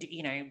assumed,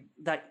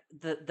 that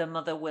the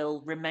mother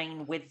will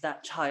remain with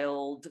that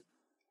child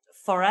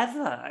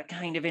forever,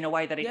 kind of in a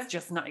way that it's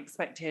just not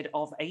expected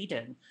of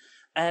Aidan.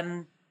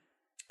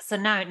 So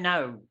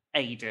now,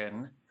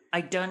 Aidan,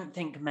 I don't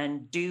think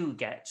men do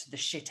get the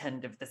shit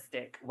end of the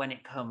stick when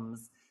it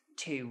comes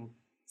to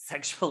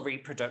sexual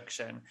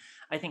reproduction.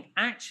 I think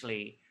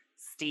actually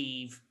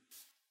Steve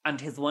and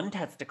his one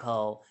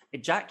testicle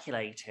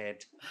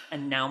ejaculated,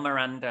 and now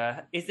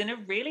Miranda is in a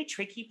really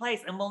tricky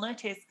place. And we'll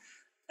notice,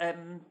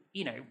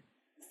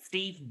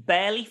 Steve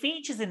barely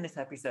features in this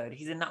episode.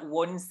 He's in that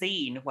one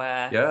scene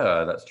where...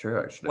 Yeah, that's true,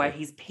 actually. Where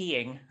he's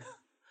peeing.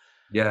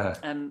 Yeah.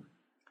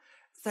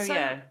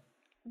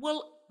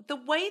 Well, the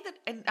way that...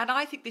 And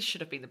I think this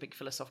should have been the big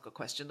philosophical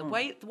question. The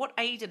way... What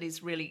Aidan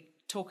is really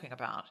talking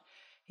about,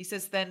 he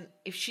says, then,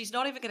 if she's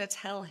not even going to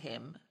tell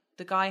him,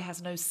 the guy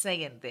has no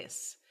say in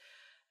this.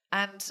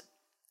 And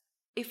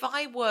if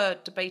I were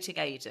debating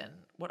Aidan,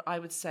 what I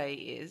would say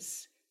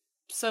is,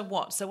 so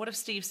what? So what if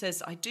Steve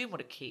says, I do want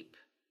to keep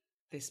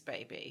this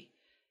baby?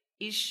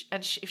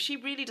 If she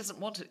really doesn't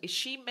want it, is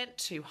she meant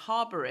to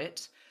harbour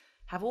it,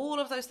 have all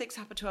of those things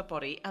happen to her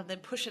body, and then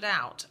push it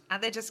out,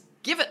 and then just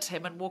give it to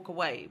him and walk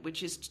away,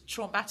 which is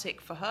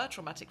traumatic for her,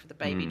 traumatic for the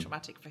baby,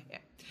 traumatic for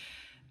him.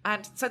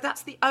 And so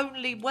that's the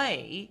only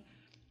way,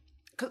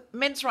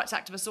 men's rights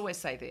activists always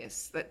say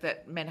this,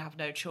 that men have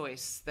no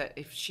choice, that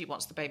if she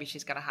wants the baby,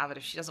 she's going to have it.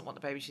 If she doesn't want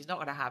the baby, she's not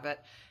going to have it.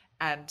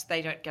 And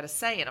they don't get a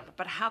say in it.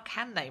 But how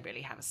can they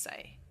really have a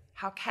say?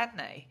 How can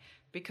they?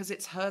 Because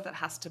it's her that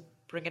has to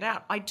bring it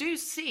out. I do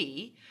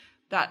see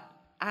that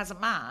as a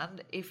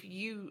man, if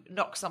you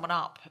knock someone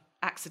up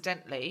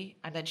accidentally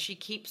and then she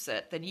keeps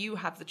it, then you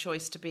have the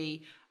choice to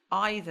be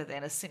either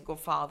then a single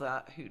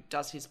father who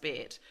does his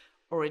bit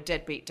or a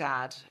deadbeat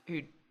dad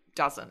who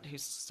doesn't, who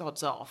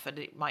sods off, and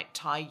it might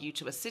tie you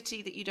to a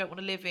city that you don't want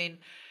to live in.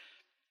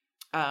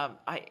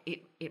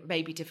 It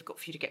may be difficult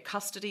for you to get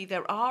custody.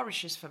 There are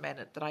issues for men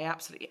that I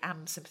absolutely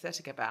am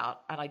sympathetic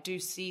about, and I do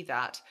see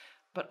that.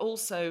 But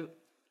also,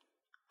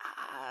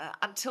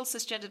 until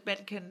cisgendered men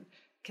can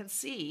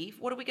conceive,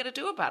 what are we going to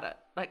do about it?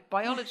 Like,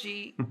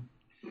 biology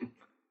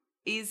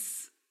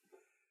is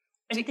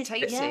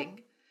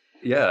dictating.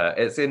 Yeah,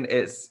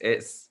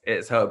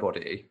 it's her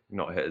body,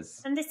 not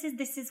his. And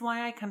this is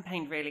why I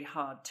campaigned really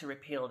hard to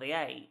repeal the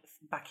eighth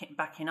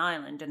back in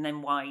Ireland, and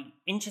then why,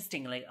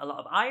 interestingly, a lot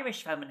of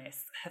Irish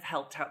feminists have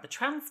helped out the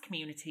trans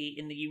community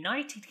in the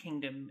United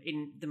Kingdom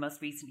in the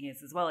most recent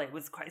years as well. It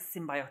was quite a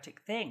symbiotic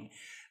thing,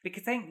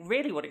 because I think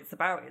really what it's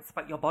about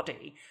your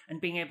body and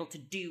being able to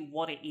do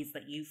what it is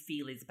that you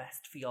feel is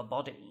best for your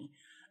body.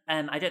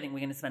 I don't think we're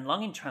going to spend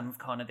long in Trans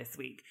Corner this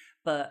week,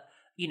 but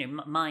you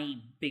know, my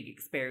big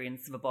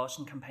experience of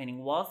abortion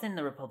campaigning was in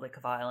the Republic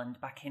of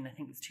Ireland back in, I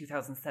think it was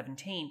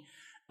 2017.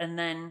 And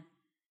then,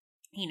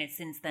 you know,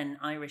 since then,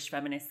 Irish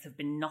feminists have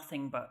been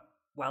nothing but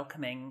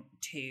welcoming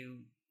to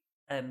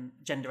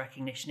gender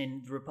recognition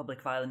in the Republic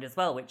of Ireland as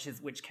well,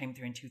 which came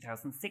through in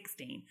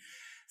 2016.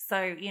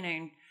 So, you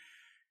know,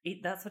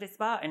 that's what it's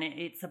about, and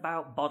it's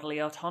about bodily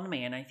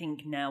autonomy. And I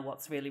think now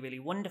what's really, really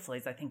wonderful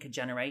is I think a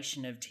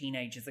generation of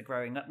teenagers are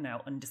growing up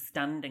now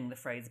understanding the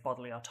phrase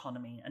bodily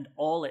autonomy and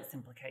all its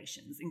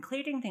implications,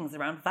 including things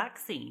around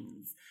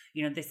vaccines.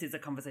 You know, this is a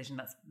conversation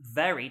that's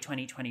very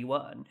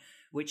 2021,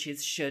 which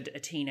is, should a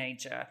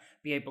teenager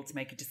be able to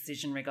make a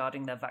decision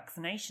regarding their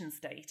vaccination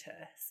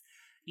status?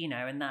 You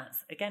know, and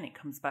that's, again, it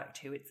comes back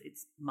to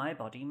it's my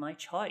body, my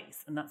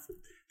choice. And that's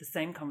the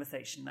same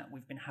conversation that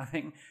we've been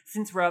having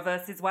since Roe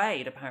versus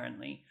Wade,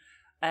 apparently.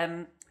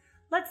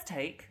 Let's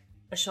take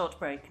a short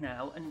break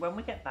now. And when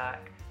we get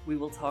back, we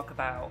will talk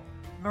about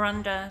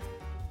Miranda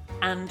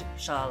and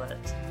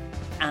Charlotte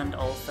and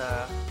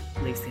also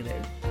Lucy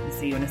Liu. We'll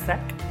see you in a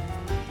sec.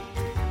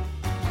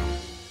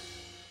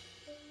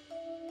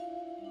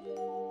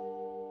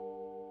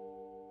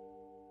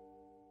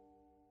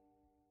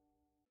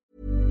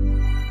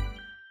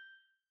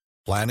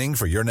 Planning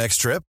for your next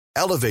trip?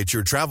 Elevate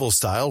your travel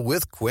style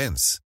with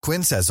Quince.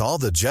 Quince has all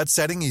the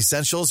jet-setting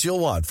essentials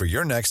you'll want for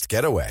your next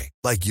getaway,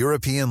 like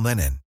European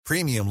linen,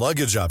 premium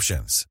luggage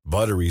options,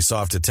 buttery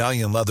soft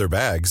Italian leather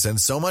bags,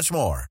 and so much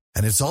more.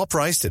 And it's all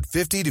priced at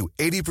 50 to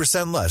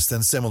 80% less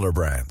than similar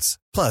brands.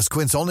 Plus,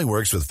 Quince only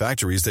works with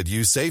factories that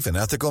use safe and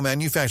ethical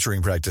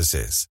manufacturing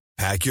practices.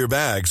 Pack your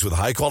bags with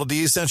high-quality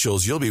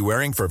essentials you'll be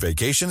wearing for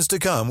vacations to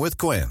come with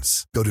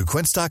Quince. Go to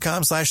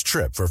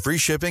quince.com/trip for free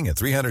shipping and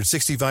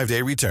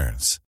 365-day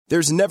returns.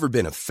 There's never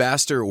been a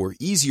faster or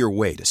easier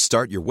way to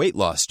start your weight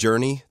loss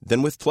journey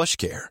than with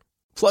PlushCare.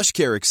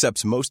 PlushCare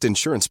accepts most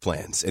insurance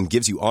plans and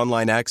gives you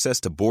online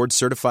access to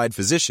board-certified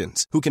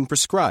physicians who can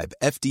prescribe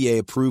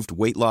FDA-approved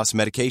weight loss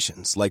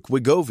medications like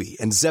Wegovy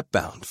and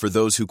Zepbound for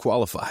those who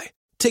qualify.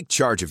 Take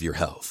charge of your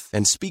health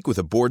and speak with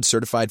a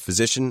board-certified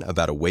physician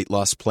about a weight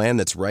loss plan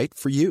that's right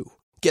for you.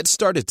 Get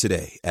started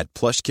today at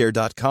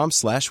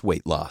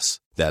plushcare.com/weight loss.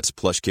 That's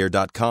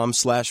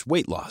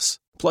plushcare.com/weight loss.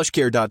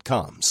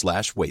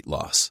 plushcare.com/weight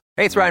loss.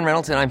 Hey, it's Ryan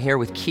Reynolds, and I'm here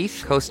with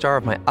Keith, co-star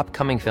of my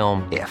upcoming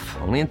film, If,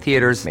 only in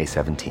theaters May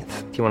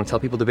 17th. Do you want to tell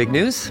people the big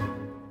news?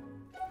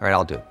 All right,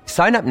 I'll do it.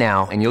 Sign up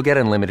now and you'll get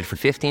unlimited for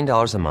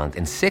 $15 a month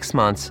and 6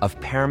 months of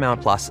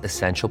Paramount Plus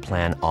Essential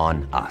Plan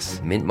on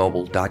us.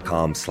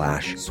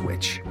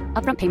 MintMobile.com/switch.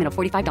 Upfront payment of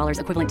 $45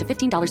 equivalent to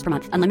 $15 per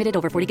month. Unlimited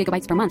over 40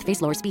 gigabytes per month.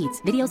 Face lower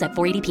speeds. Videos at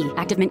 480p.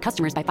 Active Mint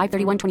customers by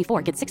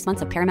 531.24 get 6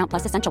 months of Paramount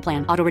Plus Essential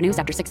Plan. Auto renews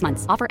after 6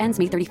 months. Offer ends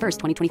May 31st,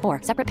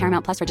 2024. Separate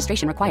Paramount Plus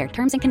registration required.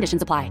 Terms and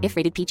conditions apply if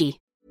rated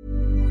PG.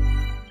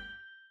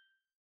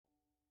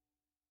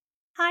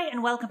 Hi,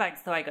 and welcome back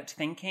to So I Got to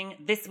Thinking.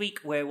 This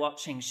week we're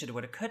watching Shoulda,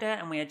 Woulda, Coulda,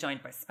 and we are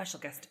joined by special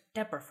guest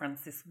Deborah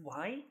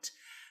Frances-White.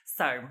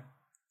 So,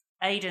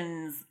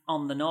 Aidan's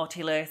on the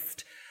naughty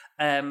list.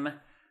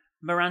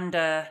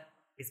 Miranda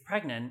is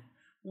pregnant.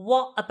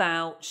 What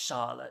about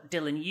Charlotte?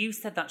 Dylan, you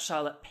said that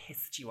Charlotte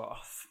pissed you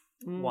off.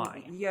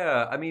 Why?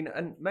 Yeah, I mean,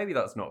 and maybe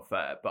that's not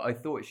fair, but I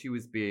thought she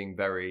was being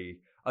very...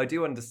 I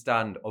do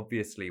understand,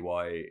 obviously,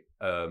 why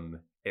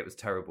it was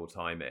terrible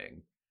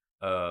timing.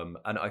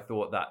 And I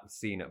thought that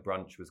scene at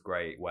brunch was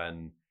great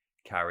when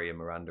Carrie and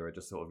Miranda are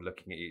just sort of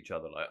looking at each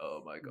other like,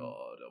 oh my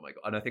God.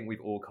 And I think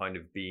we've all kind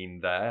of been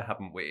there,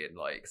 haven't we?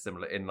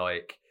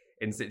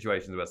 In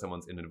situations where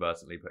someone's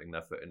inadvertently putting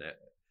their foot in it,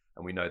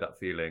 and we know that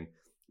feeling.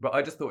 But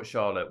I just thought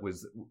Charlotte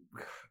was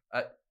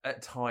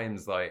at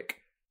times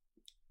like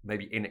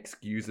maybe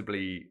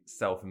inexcusably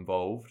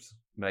self-involved,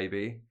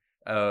 maybe.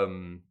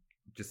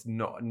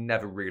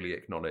 never really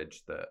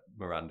acknowledged that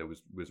Miranda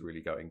was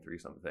really going through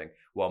something,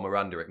 while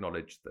Miranda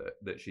acknowledged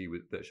that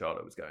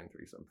Charlotte was going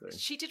through something.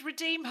 She did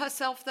redeem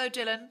herself though,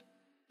 Dylan,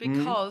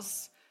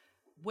 because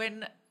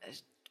when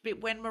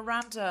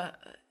Miranda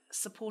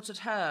supported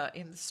her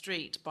in the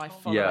street by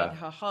following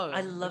her home,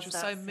 I love which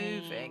was so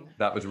moving.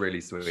 That was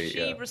really sweet.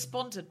 She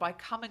responded by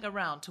coming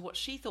around to what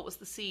she thought was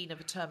the scene of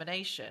a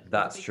termination.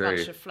 That's with a big true.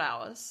 bunch of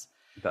flowers.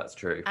 That's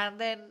true. And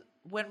then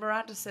when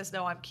Miranda says,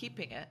 "No, I'm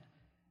keeping it,"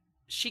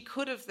 she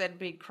could have then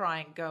been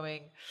crying,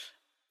 going,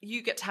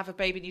 "You get to have a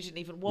baby and you didn't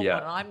even want one,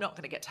 and I'm not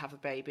going to get to have a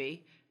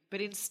baby."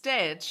 But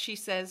instead, she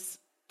says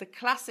the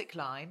classic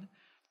line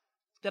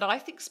that I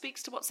think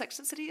speaks to what Sex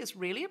and the City is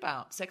really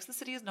about. Sex and the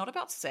City is not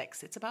about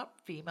sex, it's about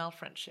female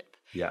friendship.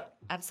 Yeah.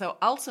 And so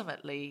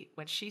ultimately,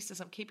 when she says,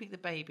 "I'm keeping the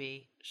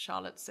baby,"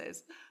 Charlotte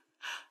says,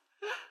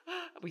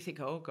 we think,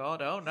 "Oh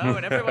God, oh no,"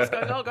 and everyone's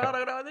going, "Oh God,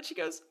 oh no," and then she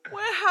goes,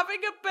 "We're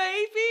having a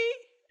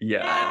baby."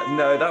 Yeah,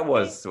 no, that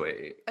was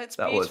sweet. It's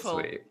that beautiful.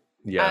 was sweet.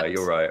 Yeah, And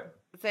you're right.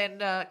 Then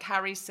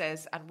Carrie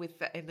says, and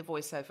in the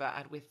voiceover,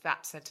 and with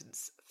that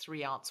sentence,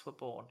 3 aunts were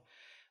born,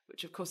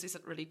 which of course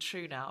isn't really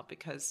true now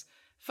because,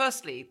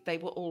 firstly, they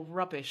were all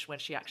rubbish when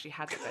she actually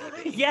had the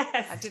baby.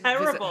 Yes, and didn't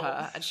terrible. visit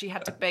her, and she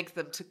had to beg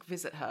them to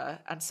visit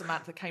her. And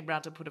Samantha came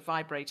round and put a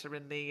vibrator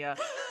in the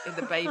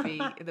baby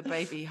holder. In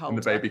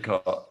the baby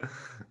cot.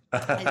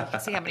 And you can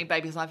see how many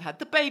babies I've had.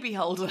 The baby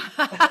holder.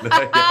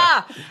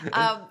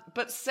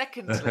 But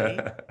secondly,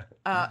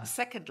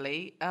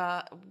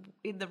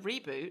 in the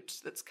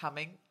reboot that's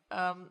coming,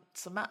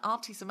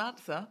 Auntie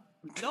Samantha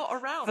not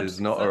around.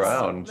 Is not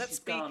around. Let's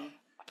be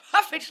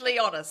perfectly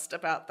honest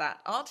about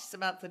that. Auntie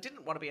Samantha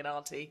didn't want to be an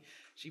auntie.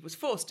 She was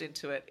forced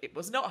into it. It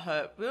was not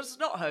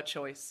her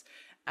choice.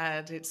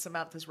 And it's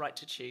Samantha's right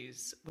to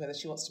choose whether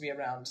she wants to be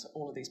around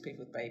all of these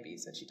people with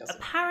babies, and she doesn't.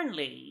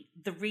 Apparently,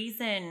 the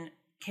reason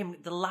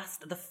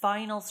the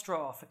final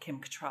straw for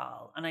Kim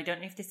Cattrall, and I don't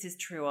know if this is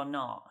true or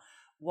not,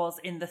 was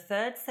in the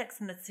third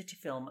Sex and the City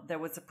film, there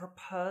was a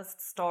proposed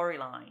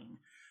storyline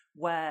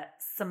where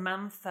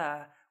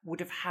Samantha would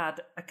have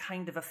had a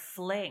kind of a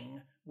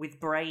fling with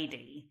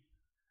Brady,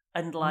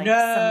 and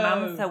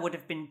Samantha would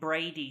have been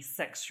Brady's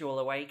sexual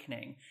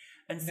awakening.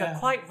 And so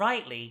quite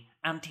rightly,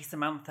 Auntie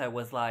Samantha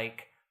was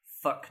like,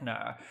 "Fuck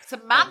no."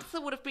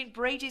 Samantha would have been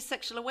Brady's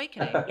sexual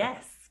awakening.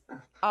 Yes.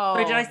 Oh,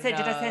 Sorry, did I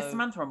say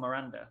Samantha or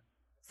Miranda?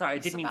 Sorry, I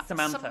didn't mean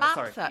Samantha.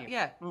 Samantha, Sorry.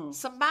 yeah.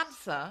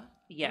 Samantha.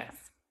 Yes.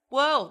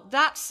 Well,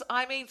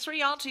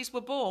 3 aunties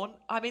were born.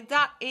 I mean,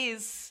 that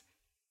is,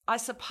 I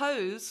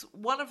suppose,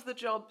 one of the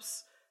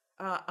jobs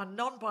a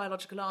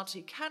non-biological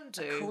auntie can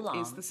do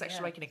is the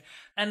sexual awakening.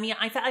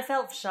 I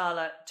felt for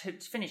Charlotte, to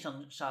finish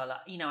on Charlotte,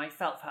 I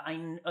felt for her.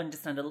 I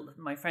understand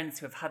my friends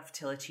who have had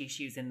fertility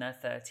issues in their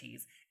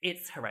 30s.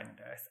 It's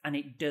horrendous, and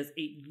it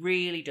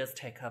really does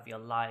take over your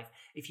life.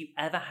 If you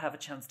ever have a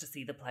chance to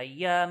see the play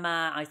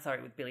Yerma, I saw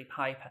it with Billie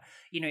Piper.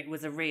 It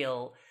was a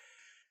real...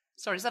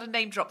 Sorry, is that a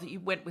name drop that you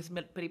went with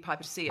Billie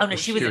Piper to see it? Oh no,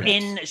 she was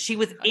in the.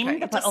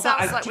 It sounds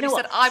like when you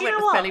said I went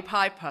with Billie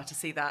Piper to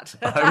see that.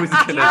 I was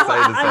going to say the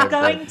same I'm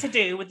going thing. to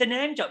do with the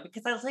name drop,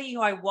 because I'll tell you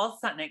who I was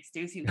sat next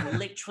to, who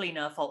literally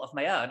no fault of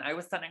my own. I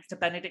was sat next to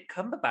Benedict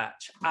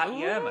Cumberbatch at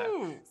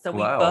Yerma. So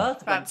we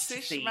both went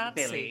to see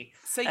Billy.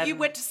 So you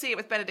went to see it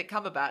with Benedict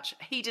Cumberbatch.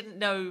 He didn't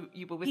know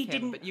you were with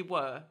him, but you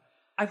were.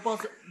 I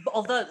was,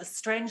 although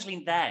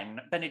strangely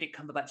then, Benedict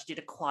Cumberbatch did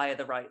acquire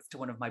the rights to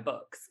one of my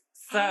books.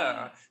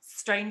 So,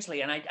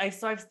 strangely, and I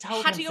was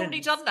told Had he already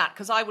done that?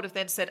 Because I would have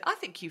then said, "I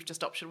think you've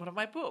just optioned one of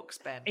my books,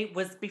 Ben." It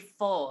was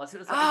before, so it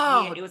was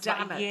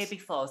like a year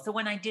before. So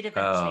when I did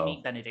eventually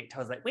meet Benedict, I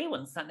was like, we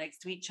once sat next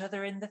to each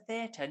other in the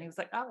theatre, and he was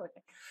like, "Oh,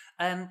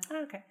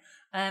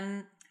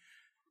 okay."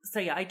 So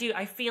yeah,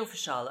 I feel for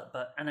Charlotte,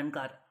 and I'm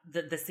glad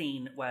that the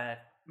scene where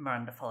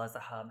Miranda follows her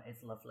home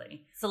is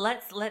lovely. So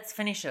let's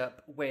finish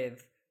up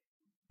with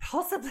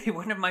possibly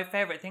one of my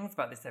favourite things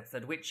about this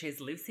episode, which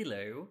is Lucy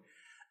Liu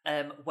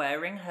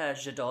wearing her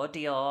J'adore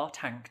Dior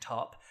tank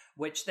top,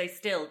 which they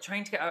still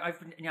trying to get. I've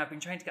been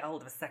trying to get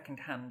hold of a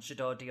second-hand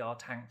J'adore Dior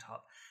tank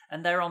top,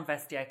 and they're on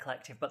Vestiaire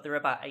Collective, but they're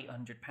about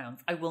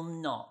 £800. I will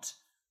not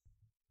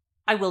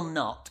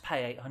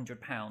pay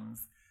 £800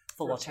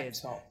 for what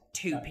is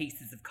two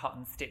pieces of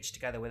cotton stitched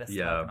together with a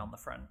slogan on the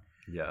front.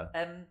 Yeah.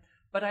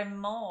 But I'm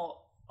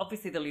more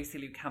obviously the Lucy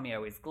Liu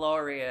cameo is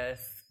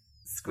glorious.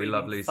 We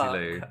love Lucy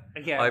Liu.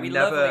 Yeah, we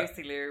love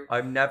Lucy Liu.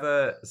 I'm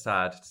never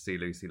sad to see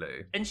Lucy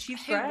Liu. And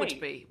she's Who great.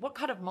 would be? What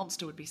kind of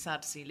monster would be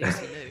sad to see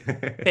Lucy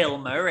Liu? Bill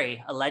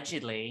Murray,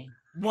 allegedly.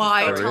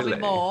 Why? Oh, Tell me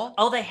really? more.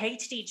 Oh, they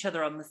hated each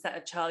other on the set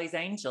of Charlie's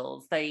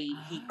Angels. He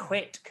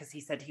quit because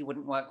he said he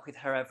wouldn't work with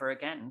her ever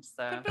again.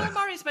 So But Bill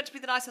Murray's meant to be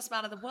the nicest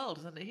man in the world,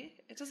 isn't he?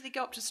 Doesn't he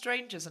go up to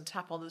strangers and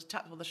tap on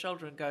the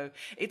shoulder and go,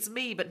 "It's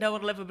me, but no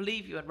one will ever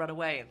believe you," and run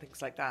away and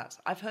things like that?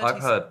 I've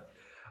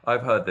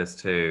heard this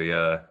too.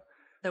 Yeah.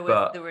 There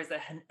was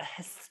a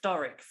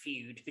historic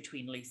feud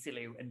between Lucy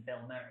Liu and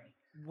Bill Murray.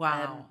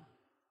 Wow.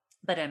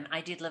 But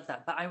I did love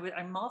that. But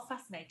I'm more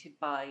fascinated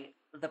by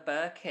the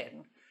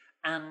Birkin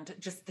and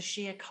just the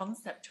sheer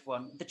concept of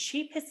one. The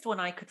cheapest one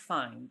I could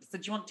find. So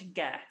do you want to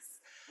guess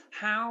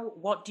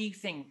What do you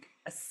think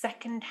a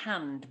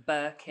second-hand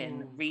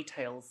Birkin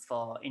retails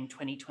for in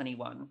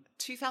 2021?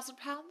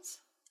 £2,000?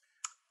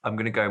 I'm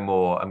going to go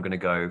more. I'm going to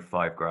go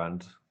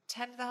 $5,000.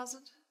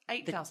 10,000?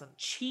 8,000? The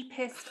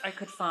cheapest I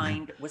could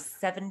find was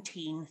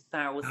 £17,000.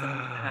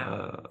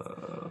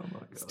 Oh my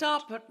God.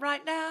 Stop it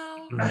right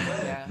now.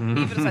 Yeah.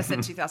 Even as I said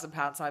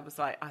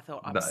 £2,000, I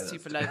thought I'm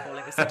super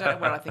lowballing this. I don't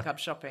know where I think I'm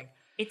shopping.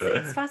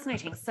 It's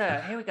fascinating.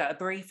 So here we go.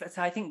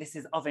 So I think this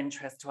is of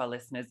interest to our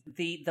listeners.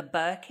 The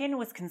Birkin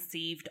was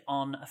conceived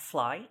on a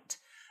flight.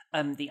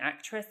 The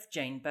actress,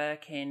 Jane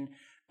Birkin,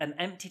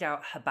 emptied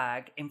out her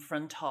bag in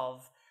front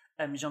of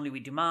Jean-Louis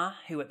Dumas,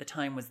 who at the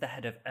time was the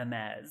head of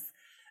Hermès.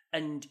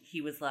 And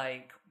he was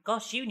like,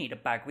 gosh, you need a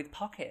bag with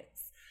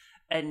pockets.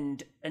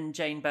 And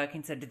Jane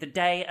Birkin said, the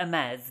day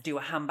Hermès do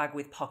a handbag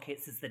with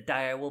pockets is the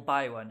day I will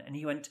buy one. And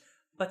he went,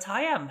 but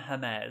I am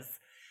Hermès.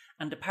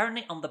 And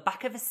apparently on the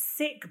back of a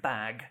sick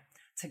bag,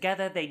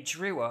 together they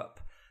drew up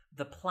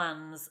the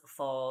plans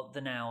for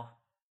the now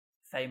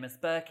famous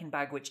Birkin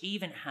bag, which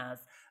even has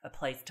a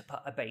place to put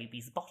a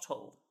baby's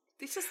bottle.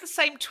 This is the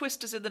same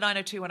twist as in the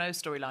 90210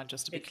 storyline,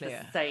 just to be clear.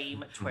 It's the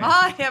same twist.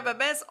 I am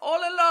Hermès all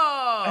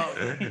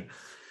along.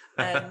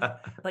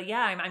 But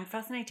yeah, I'm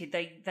fascinated.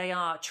 They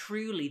are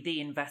truly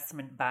the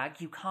investment bag.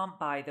 You can't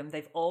buy them.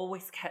 They've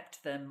always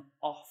kept them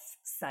off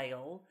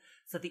sale.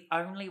 So the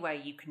only way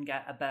you can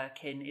get a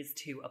Birkin is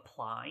to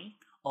apply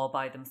or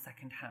buy them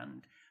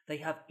secondhand. They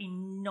have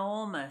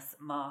enormous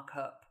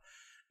markup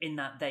in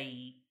that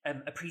they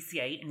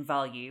appreciate in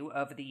value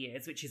over the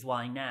years, which is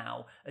why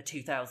now a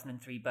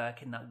 2003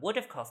 Birkin that would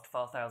have cost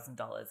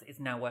 $4,000 is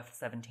now worth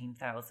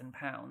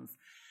 £17,000.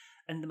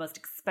 And the most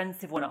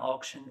expensive one at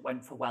auction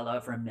went for well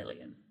over $1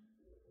 million.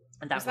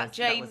 And was that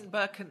Jane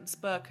Birkin's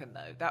Birkin,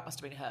 though? That must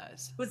have been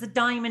hers. It was a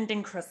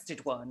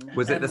diamond-encrusted one.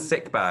 Was it the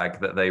sick bag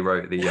that they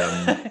wrote the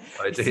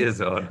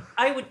ideas on?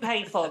 I would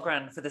pay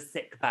 $4,000 for the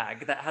sick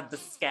bag that had the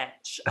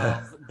sketch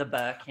of the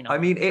Birkin. I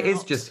mean, it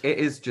is just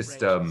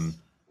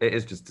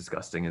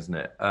disgusting, isn't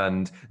it?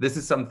 And this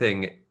is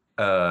something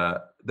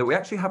that we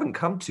actually haven't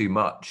come to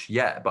much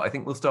yet, but I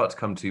think we'll start to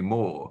come to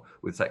more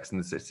with Sex and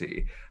the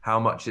City. How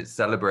much it's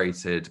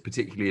celebrated,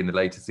 particularly in the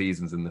later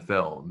seasons in the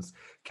films,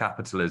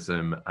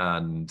 capitalism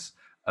and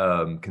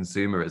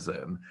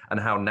consumerism, and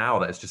how now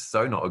that's just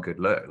so not a good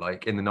look.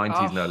 Like in the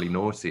 90s and early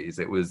noughties,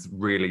 it was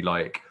really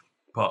like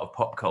part of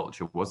pop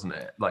culture, wasn't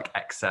it? Like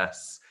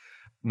excess.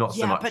 Not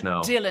so much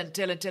now.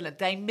 Dylan,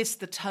 they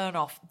missed the turn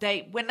off.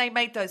 When they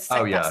made that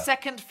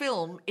second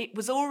film, it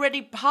was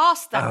already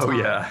past that time. Oh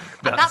yeah.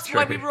 And that's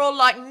why we were all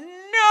like,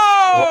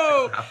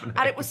 no!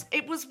 And it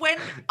was when,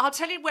 I'll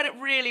tell you when it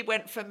really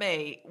went for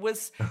me,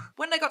 was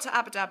when they got to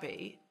Abu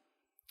Dhabi,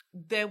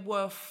 there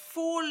were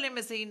 4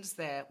 limousines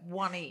there,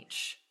 one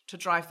each, to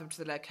drive them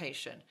to the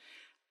location.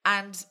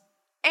 And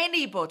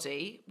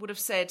anybody would have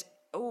said,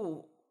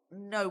 oh,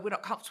 no, we're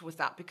not comfortable with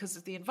that because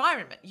of the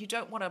environment. You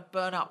don't want to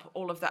burn up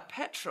all of that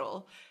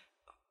petrol.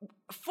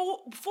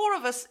 Four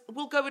of us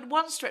will go in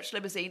one stretch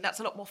limousine. That's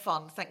a lot more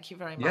fun. Thank you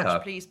very much. Yeah.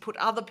 Please put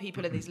other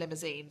people in these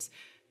limousines.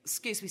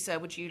 Excuse me, sir,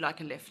 would you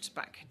like a lift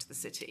back into the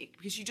city?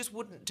 Because you just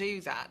wouldn't do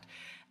that.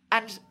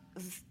 And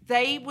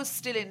they were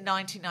still in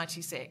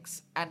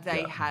 1996 and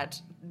they had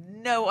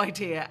no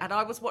idea. And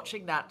I was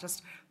watching that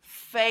just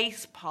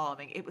face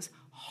palming. It was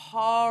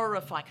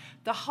horrifying.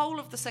 The whole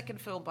of the second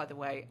film, by the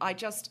way,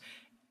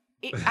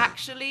 it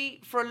actually,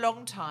 for a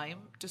long time,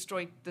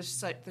 destroyed the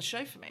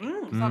show for me.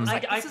 I was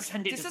like, this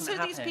is who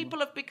these people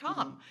have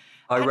become.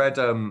 I read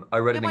an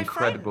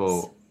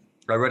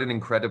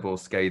incredible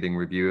scathing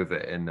review of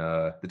it in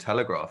the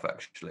Telegraph,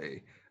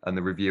 actually. And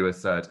the reviewer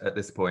said, at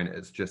this point,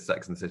 it's just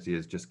Sex and the City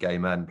is just gay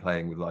men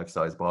playing with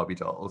life-size Barbie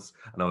dolls.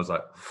 And I was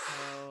like,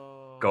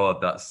 God,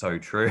 that's so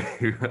true.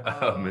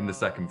 In the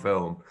second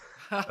film.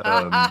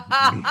 Well,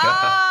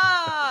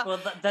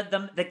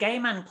 the gay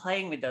man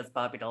playing with those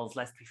Barbie dolls,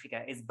 lest we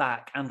forget, is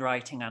back and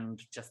writing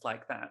and just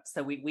like that.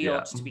 So we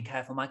ought to be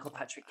careful. Michael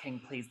Patrick King,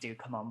 please do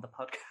come on the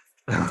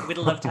podcast. We'd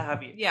love to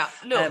have you. Yeah,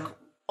 look,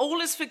 all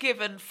is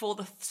forgiven for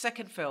the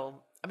second film.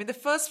 I mean, the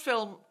first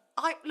film,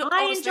 I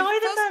enjoyed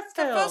the first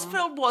film. The first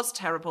film was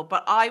terrible,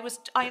 but I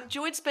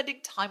enjoyed spending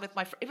time with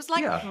my friends. It was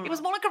like it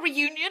was more like a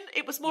reunion.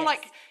 It was more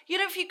like, you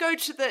know, if you go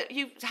to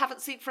you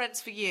haven't seen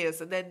friends for years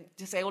and then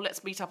you say, oh,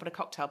 let's meet up at a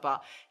cocktail bar.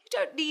 You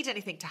don't need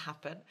anything to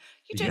happen.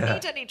 You don't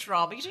need any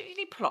drama. You don't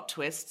need plot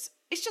twists.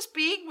 It's just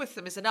being with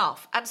them is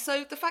enough. And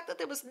so the fact that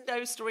there was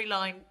no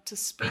storyline to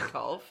speak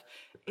of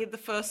in the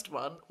first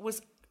one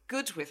was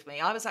good with me.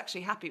 I was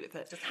actually happy with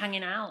it. Just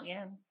hanging out,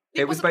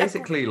 It was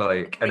basically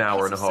like an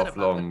hour and a half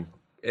long.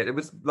 It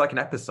was like an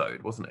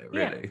episode, wasn't it,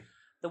 really? Yeah.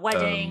 The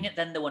wedding,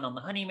 then the one on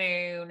the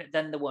honeymoon,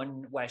 then the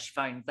one where she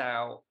finds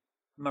out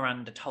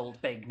Miranda told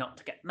Big not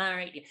to get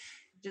married.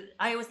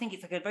 I always think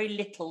it's like a very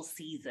little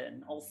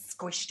season all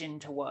squished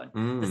into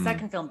one. The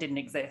second film didn't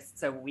exist,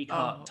 so we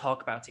can't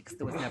talk about it because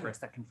there was never a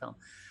second film.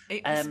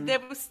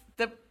 There was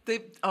the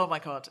oh my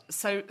God.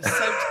 So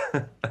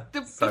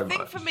the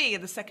thing for me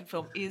in the second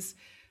film is,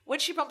 when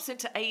she bumps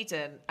into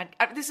Aidan,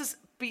 and this is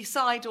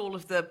beside all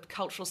of the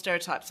cultural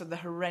stereotypes and the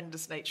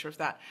horrendous nature of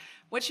that,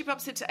 when she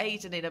bumps into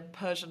Aidan in a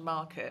Persian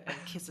market and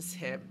kisses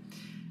him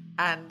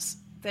and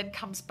then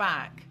comes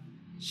back,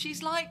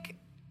 she's like,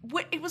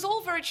 it was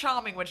all very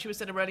charming when she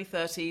was in her early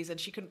 30s and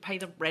she couldn't pay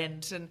the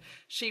rent and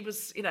she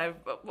was,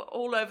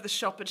 all over the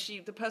shop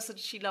and the person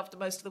she loved the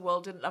most in the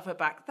world didn't love her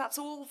back. That's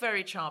all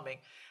very charming.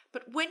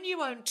 But when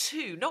you own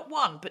two, not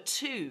one, but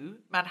two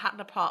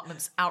Manhattan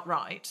apartments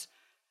outright,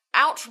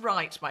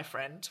 my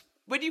friend,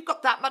 when you've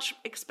got that much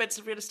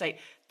expensive real estate,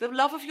 the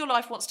love of your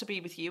life wants to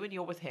be with you and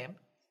you're with him.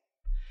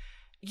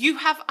 You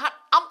have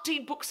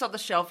umpteen books on the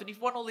shelf and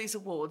you've won all these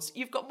awards.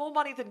 You've got more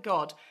money than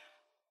God.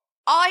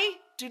 I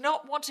do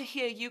not want to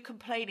hear you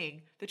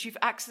complaining that you've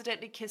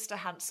accidentally kissed a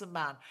handsome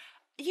man.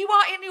 You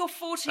are in your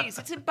 40s.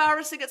 It's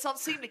embarrassing. It's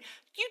unseemly.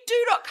 You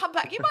do not come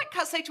back. You might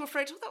say to a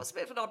friend, that was a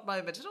bit of an odd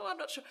moment. I'm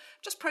not sure. I'm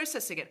just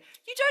processing it.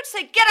 You don't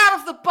say, get out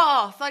of the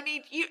bath. I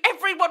need you.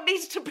 Everyone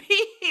needs to be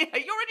here.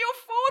 You're in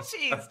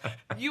your 40s.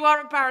 You are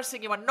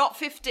embarrassing. You are not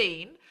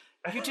 15.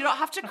 You do not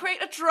have to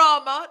create a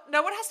drama.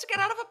 No one has to get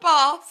out of a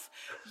bath.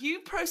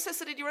 You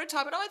process it in your own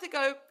time and either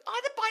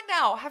by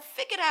now, have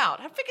figured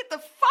the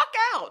fuck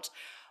out.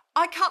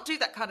 I can't do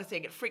that kind of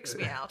thing. It freaks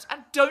me out.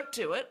 And don't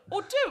do it,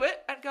 or do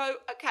it and go,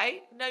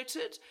 okay,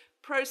 noted,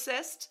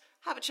 processed,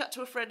 have a chat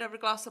to a friend over a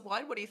glass of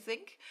wine. What do you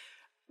think?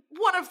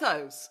 One of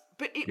those.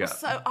 But it was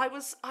so, I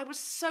was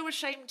so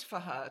ashamed for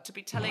her to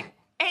be telling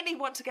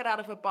anyone to get out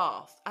of a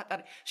bath.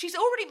 She's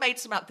already made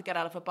Samantha get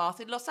out of a bath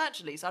in Los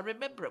Angeles. I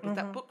remember it with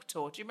that book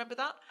tour. Do you remember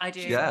that? I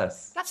do.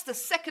 Yes. That's the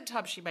second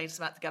time she made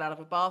Samantha get out of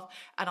a bath,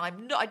 and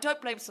I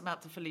don't blame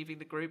Samantha for leaving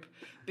the group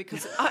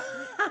because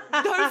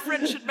no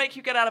friend should make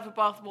you get out of a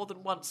bath more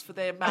than once for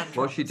their man.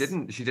 Well, she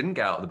didn't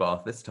get out of the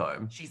bath this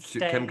time.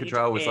 Kim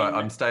Cattrall was like,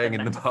 I'm staying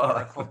in the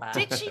bath.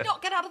 Did she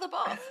not get out of the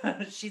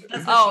bath? She's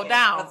now.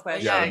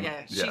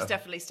 Yeah. She's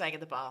definitely staying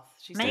in the bath.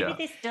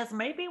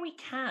 Maybe we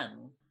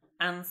can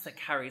answer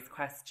Carrie's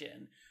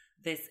question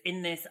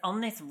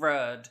on this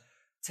road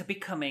to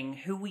becoming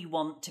who we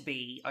want to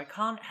be. I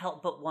can't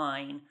help but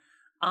whine,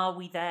 are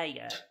we there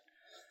yet?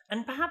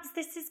 And perhaps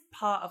this is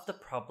part of the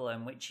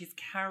problem, which is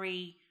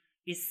Carrie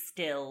is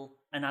still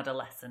an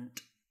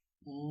adolescent.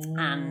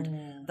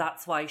 And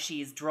that's why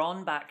she is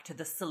drawn back to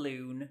the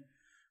saloon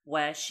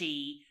where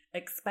she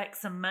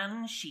expects a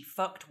man she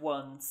fucked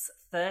once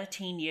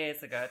 13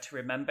 years ago to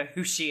remember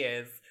who she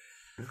is.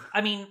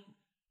 I mean,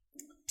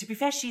 to be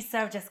fair, she's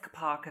Sarah Jessica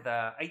Parker,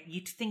 though.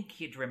 You'd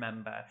think you'd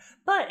remember.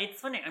 But it's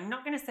funny, I'm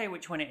not going to say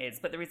which one it is,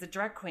 but there is a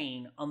drag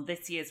queen on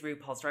this year's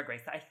RuPaul's Drag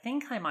Race that I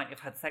think I might have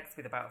had sex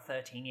with about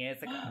 13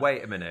 years ago.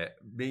 Wait a minute.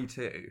 Me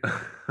too.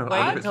 Wait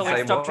until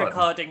we stopped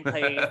recording,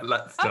 please.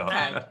 Let's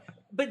stop.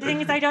 But the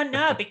thing is, I don't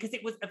know, because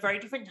it was a very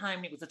different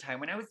time. It was a time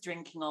when I was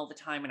drinking all the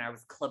time and I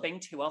was clubbing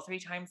 2 or 3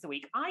 times a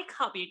week. I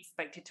can't be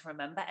expected to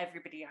remember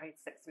everybody I had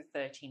sex with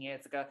 13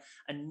 years ago,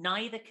 and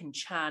neither can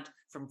Chad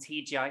from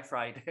TGI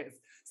Fridays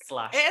 /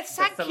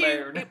 Thank the you.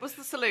 Saloon. It was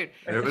the saloon.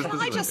 It was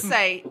Can I just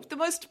say, the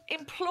most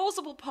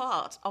implausible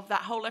part of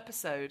that whole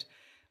episode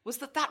was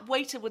that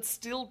waiter would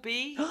still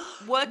be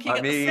working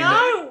at the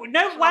saloon.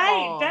 No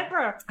way,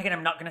 Deborah. Again,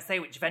 I'm not going to say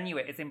which venue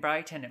it is in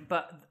Brighton,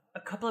 but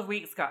a couple of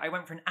weeks ago, I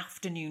went for an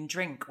afternoon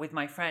drink with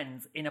my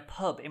friends in a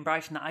pub in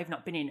Brighton that I've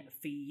not been in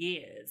for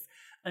years.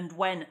 And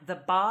when the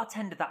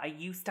bartender that I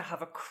used to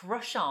have a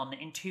crush on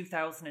in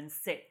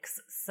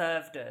 2006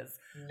 served us,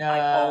 I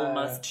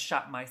almost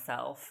shat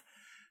myself.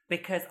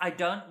 Because I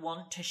don't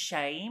want to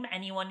shame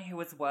anyone who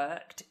has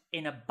worked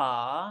in a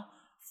bar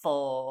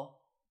for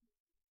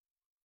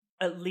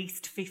at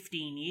least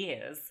 15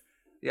 years.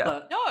 Yeah.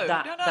 But No,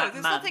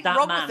 there's nothing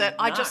wrong with it.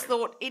 I just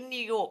thought in New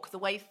York, the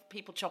way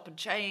people chop and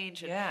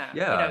change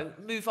and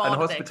move on. And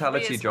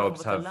hospitality careers, jobs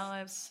move on with have their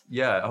lives.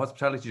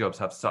 hospitality jobs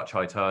have such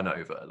high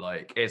turnover.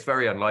 Like, it's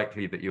very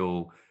unlikely that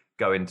you'll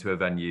go into a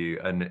venue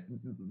and,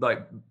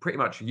 like, pretty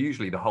much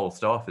usually the whole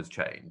staff has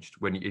changed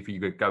if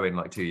you go in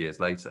like 2 years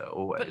later.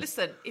 Always. But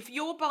listen, if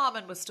your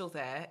barman was still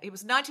there, it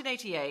was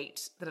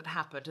 1988 that it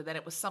happened, and then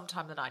it was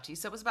sometime in the 90s,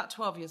 so it was about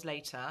 12 years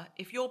later.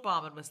 If your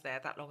barman was there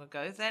that long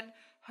ago, then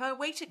her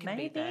waiter can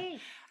be there.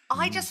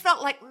 I just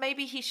felt like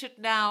maybe he should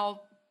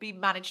now be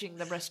managing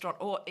the restaurant,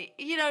 or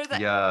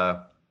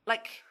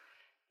like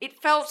it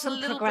felt a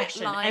little bit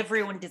like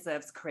everyone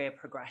deserves career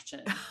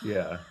progression.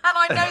 Yeah, and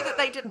I know that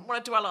they didn't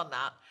want to dwell on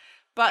that.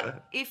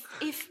 But if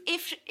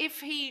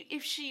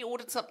she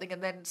ordered something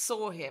and then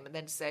saw him and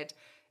then said,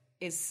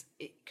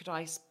 could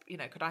I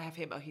have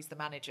him? Oh, he's the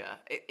manager.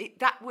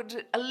 That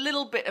would a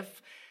little bit of.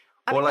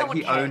 Or like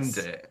he owned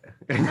it.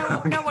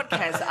 No one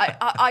cares.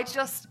 I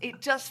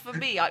just for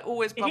me, I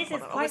always bump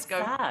on it. I always go,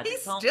 sad.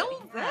 He's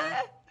still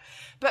there.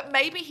 But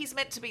maybe he's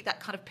meant to be that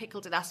kind of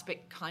pickled in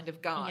aspic kind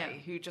of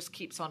guy who just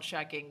keeps on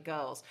shagging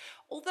girls.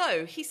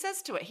 Although he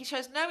says to her, he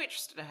shows no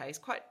interest in her. He's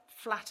quite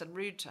flat and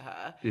rude to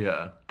her.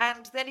 Yeah.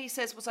 And then he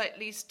says, was I at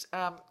least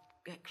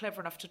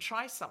clever enough to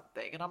try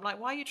something? And I'm like,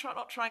 why are you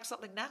not trying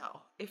something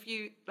now? If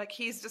you, like,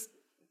 he's just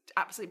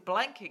absolutely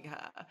blanking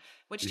her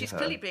when she's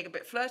clearly being a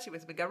bit flirty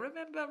with him and go,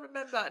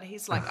 remember, and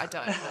he's like, I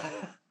don't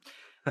know.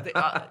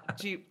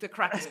 The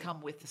crackers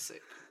come with the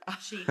soup.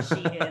 She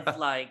is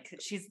like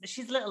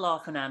she's little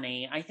orphan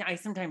Annie. I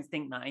sometimes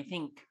think that. I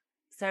think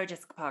Sarah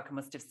Jessica Parker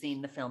must have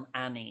seen the film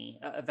Annie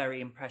at a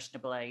very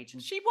impressionable age,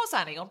 and She was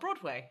Annie on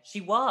Broadway. she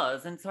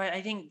was, and so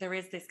I think there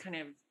is this kind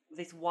of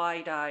this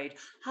wide-eyed,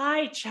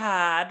 "Hi,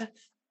 Chad,"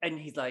 and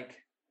he's like,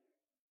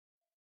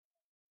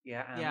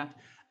 "Yeah,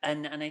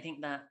 and I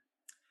think that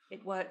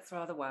it works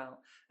rather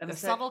well." The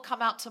sun will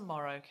come out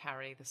tomorrow,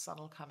 Carrie. The sun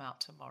will come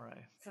out tomorrow.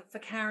 For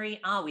Carrie,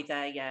 are we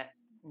there yet?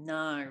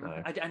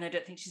 No. And I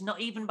don't think she's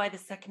not even by the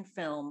second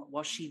film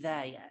was she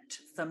there yet.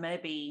 So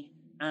maybe,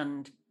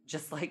 and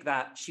just like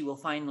that, she will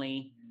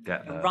finally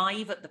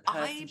arrive at the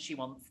person she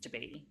wants to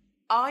be.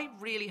 I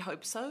really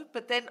hope so,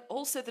 but then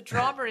also the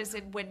drama is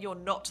in when you're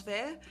not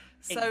there.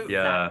 So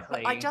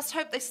exactly. I just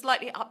hope they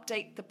slightly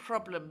update the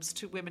problems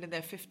to women in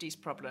their 50s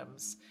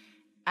problems,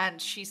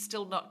 and she's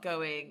still not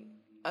going,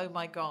 oh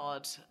my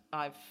God,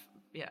 I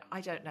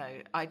don't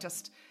know.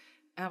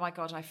 Oh my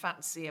God, I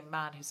fancy a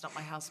man who's not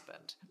my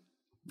husband.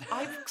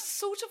 I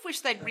sort of wish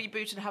they'd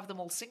reboot and have them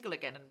all single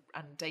again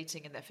and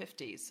dating in their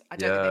 50s. I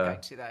don't think they're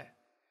going to, though.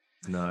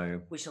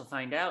 No. We shall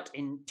find out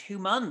in 2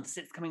 months.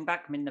 It's coming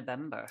back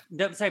mid-November.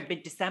 No, sorry,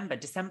 mid-December.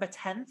 December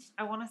 10th,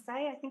 I want to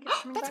say. I think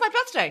it's coming That's back. my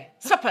birthday.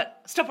 Stop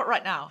it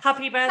right now.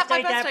 Happy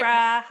birthday,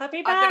 Deborah.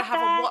 Happy birthday.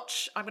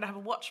 I'm going to have a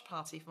watch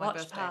party for my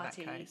birthday in that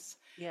case.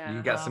 Yeah.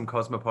 You get some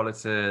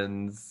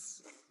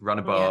Cosmopolitans, run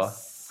a bar.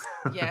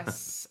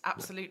 Yes,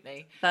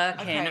 absolutely.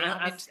 Birkin.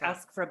 Okay,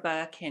 ask for a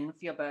Birkin for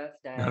your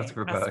birthday. Ask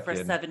for a Ask for a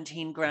Birkin.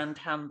 17 grand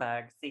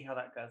handbag. See how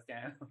that goes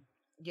down.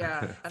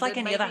 Yeah. It's like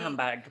any other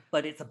handbag,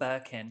 but it's a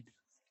Birkin.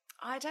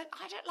 I don't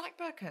like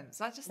Birkins.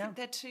 I just think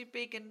they're too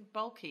big and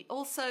bulky.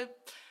 Also,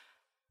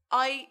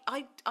 I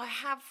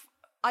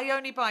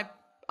only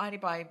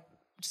buy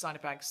designer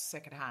bags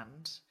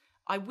secondhand.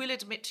 I will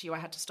admit to you, I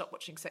had to stop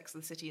watching Sex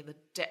and the City in the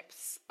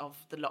depths of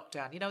the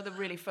lockdown. You know, the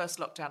really first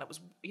lockdown. It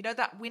was,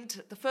 that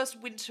winter, the first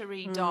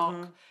wintry,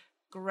 dark,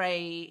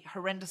 grey,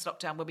 horrendous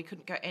lockdown where we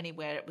couldn't go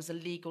anywhere. It was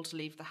illegal to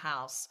leave the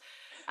house.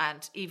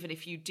 And even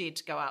if you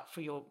did go out for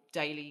your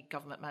daily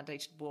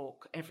government-mandated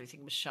walk,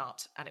 everything was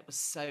shut. And it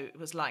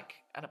was like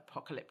an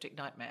apocalyptic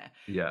nightmare.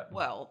 Yeah.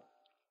 Well,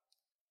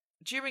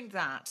 during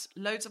that,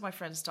 loads of my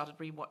friends started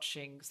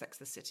rewatching Sex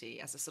and the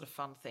City as a sort of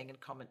fun thing and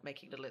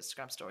making little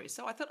Instagram stories.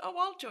 So I thought,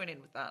 I'll join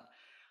in with that.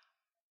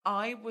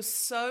 I was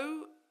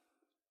so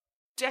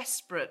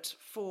desperate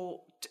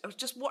for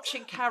just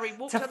watching Carrie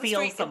walk down the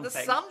street in the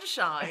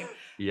sunshine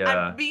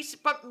and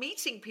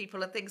meeting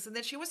people and things. And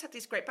then she always had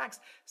these great bags.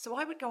 So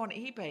I would go on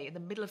eBay in the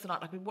middle of the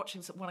night, like we'd be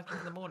watching at 1 o'clock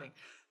in the morning,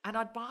 and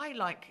I'd buy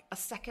like a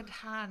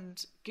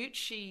second-hand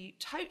Gucci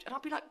tote, and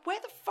I'd be like, where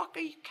the fuck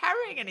are you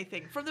carrying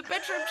anything? From the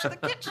bedroom to the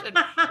kitchen?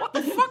 What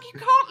the fuck? You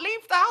can't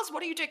leave the house.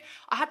 What are you doing?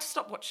 I had to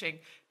stop watching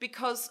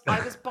because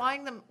I was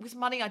buying them with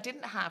money I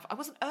didn't have. I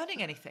wasn't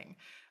earning anything.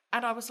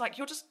 And I was like,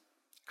 you're just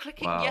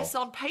clicking yes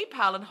on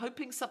PayPal and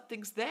hoping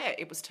something's there.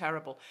 It was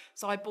terrible.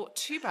 So I bought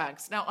 2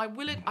 bags. Now, I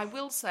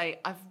will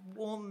say I've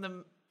worn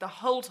them the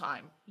whole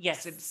time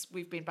since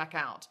we've been back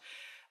out.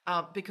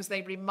 Because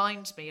they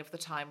remind me of the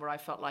time where I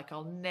felt like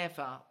I'll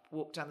never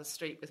walk down the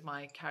street with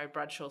my Carrie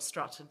Bradshaw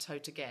strut and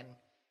tote again.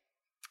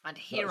 And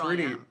I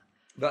am.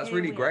 That's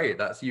really great.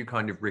 That's you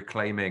kind of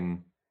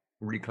reclaiming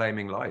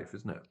life,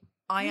 isn't it?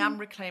 I am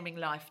reclaiming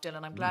life,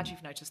 Dylan. I'm glad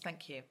you've noticed.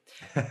 Thank you.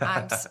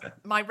 And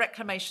my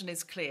reclamation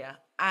is clear.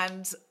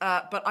 And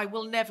but I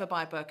will never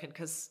buy a Birkin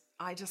because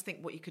I just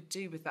think what you could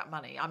do with that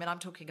money. I mean, I'm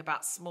talking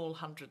about small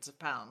hundreds of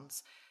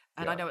pounds.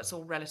 And I know it's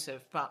all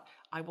relative, but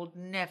I will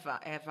never,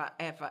 ever,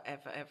 ever,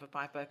 ever, ever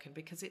buy Birkin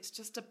because it's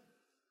just a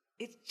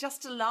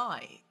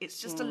lie.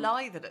 It's just a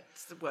lie that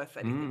it's worth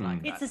anything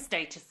like that. It's a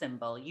status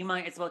symbol. You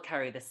might as well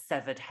carry the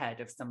severed head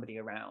of somebody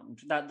around.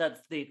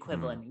 That's the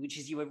equivalent, which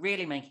is you were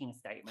really making a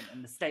statement,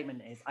 and the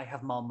statement is, I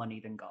have more money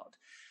than God.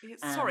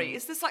 Sorry,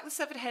 is this like the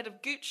severed head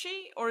of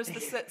Gucci, or is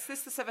this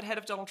the severed head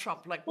of Donald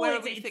Trump? Like, where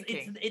are we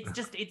thinking?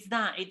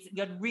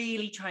 You're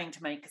really trying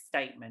to make a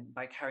statement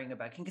by carrying a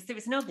Birkin, because if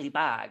it's an ugly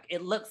bag,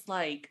 it looks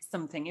like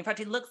something. In fact,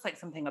 it looks like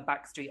something a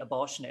backstreet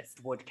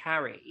abortionist would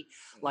carry,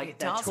 like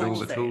their tools. All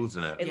the tools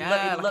in it. It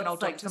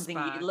looks like something.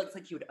 Bag. It looks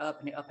like you would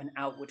open it up and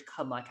out would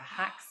come like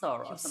a hacksaw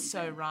or something.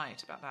 So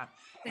right about that.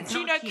 Do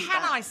you know?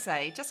 Can I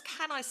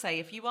say,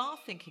 if you are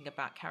thinking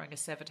about carrying a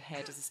severed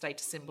head as a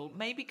status symbol,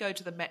 maybe go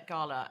to the Met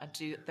Gala and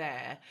do it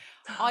there.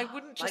 I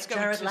wouldn't just like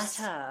go Jared into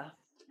Leto.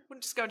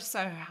 Wouldn't just go to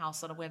Soho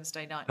House on a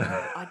Wednesday night.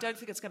 I don't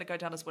think it's going to go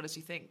down as well as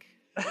you think.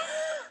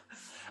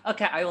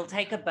 Okay, I will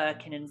take a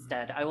Birkin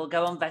instead. I will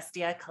go on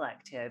Vestiaire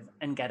Collective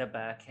and get a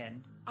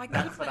Birkin. I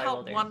couldn't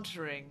help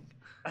wondering.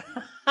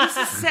 Is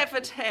a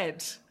severed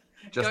head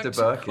just going a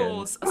Birkin to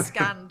cause a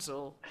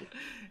scandal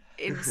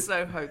in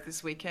Soho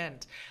this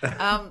weekend?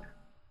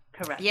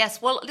 Correct.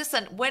 Yes. Well,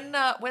 listen. When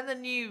the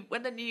new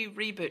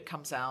reboot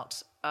comes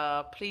out,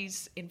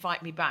 please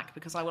invite me back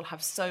because I will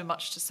have so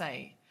much to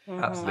say.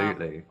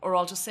 Absolutely. Or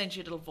I'll just send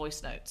you little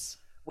voice notes.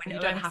 You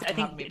don't have to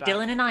have me back.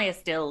 Dylan and I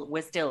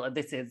we're still,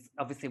 this is,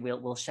 obviously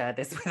we'll share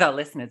this with our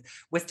listeners.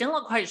 We're still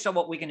not quite sure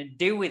what we're going to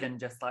do with them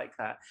just like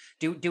that.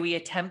 Do we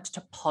attempt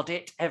to pod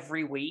it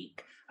every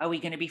week? Are we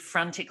going to be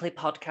frantically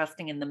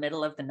podcasting in the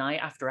middle of the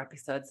night after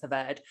episodes have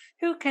aired?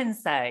 Who can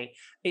say?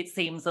 It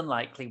seems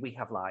unlikely. We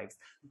have lives.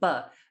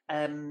 But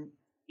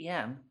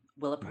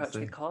we'll approach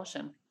with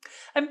caution.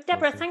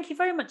 Deborah, thank you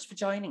very much for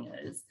joining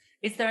us.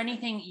 Is there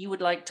anything you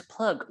would like to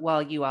plug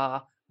while you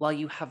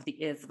have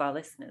the ears of our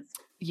listeners?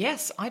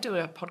 Yes, I do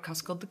a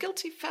podcast called The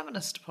Guilty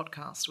Feminist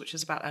Podcast, which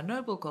is about our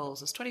noble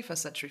goals as 21st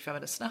century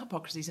feminists and our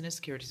hypocrisies and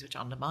insecurities which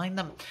undermine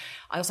them.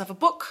 I also have a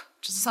book,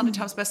 which is a Sunday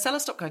Times bestseller.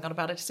 Stop going on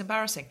about it, it's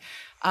embarrassing.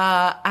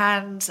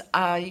 And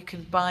you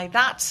can buy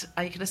that.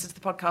 You can listen to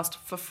the podcast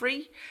for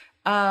free.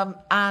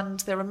 And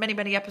there are many,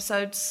 many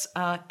episodes.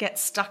 Get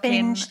stuck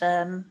Binge in.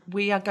 them.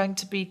 We are going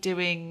to be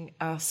doing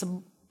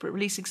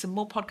releasing some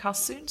more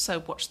podcasts soon, so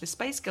watch this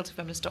space,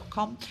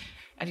 guiltyfeminist.com.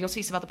 And you'll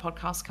see some other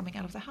podcasts coming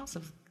out of the house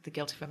of The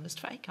Guilty Feminist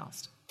for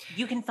Acast.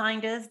 You can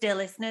find us, dear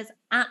listeners,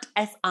 at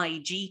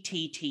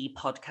SIGTT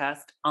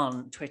Podcast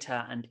on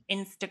Twitter and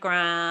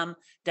Instagram.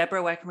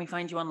 Deborah, where can we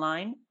find you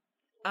online?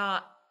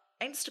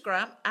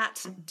 Instagram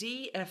at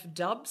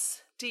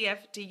DFDubs,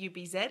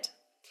 DFDUBZ.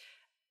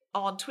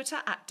 On Twitter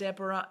at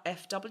Deborah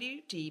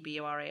FW,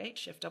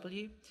 DEBORAH,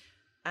 FW.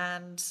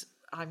 And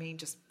I mean,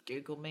 just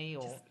Google me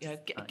or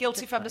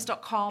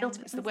guiltyfeminist.com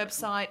is the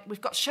website.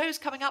 We've got shows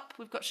coming up.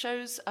 We've got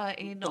shows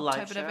in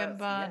October,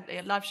 November.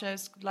 Yeah. Live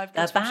shows, live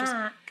They're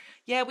back.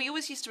 Yeah, we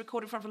always used to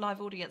record in front of a live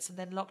audience, and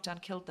then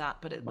lockdown killed that.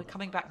 But we're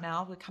coming back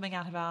now. We're coming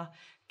out of our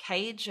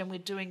cage, and we're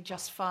doing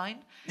just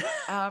fine.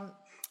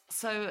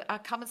 So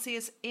come and see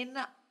us in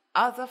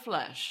other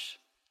flesh.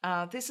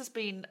 This has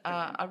been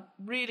a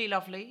really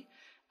lovely.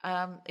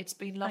 It's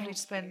been lovely to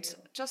spend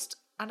just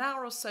an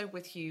hour or so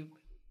with you,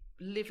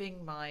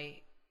 living my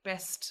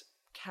best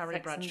Carrie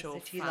Bradshaw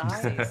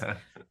fantasies.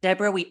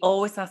 Deborah, we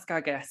always ask our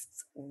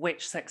guests,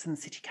 which Sex and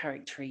the City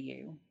character are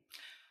you?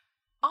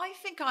 I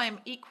think I am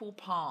equal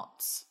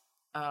parts.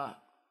 I'm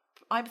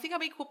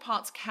equal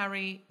parts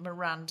Carrie,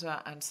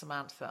 Miranda, and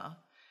Samantha.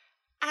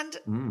 And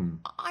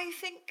I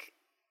think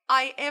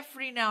I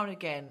every now and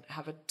again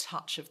have a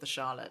touch of the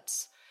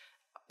Charlottes.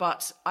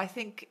 But I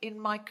think in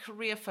my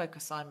career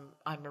focus, I'm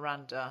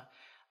Miranda.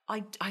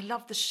 I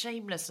love the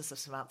shamelessness of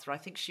Samantha. I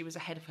think she was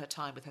ahead of her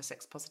time with her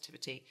sex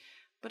positivity.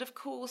 But of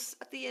course,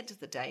 at the end of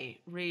the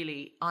day,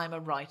 really, I'm a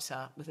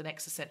writer with an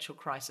existential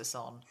crisis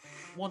on,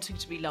 wanting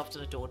to be loved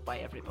and adored by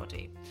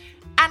everybody.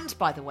 And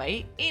by the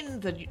way, in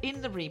the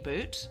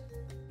reboot,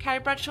 Carrie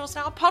Bradshaw's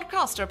now a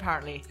podcaster,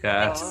 apparently.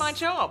 Yes. Into my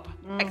job.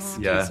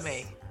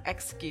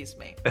 Excuse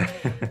me.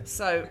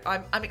 So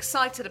I'm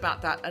excited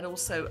about that, and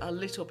also a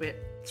little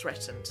bit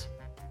threatened.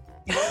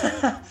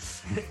 Oh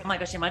my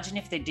gosh, imagine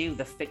if they do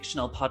the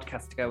fictional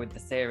podcast to go with the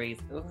series.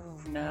 Oh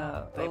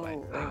no. They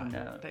won't.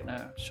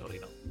 No. Surely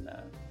not. No.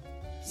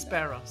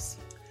 Spare us.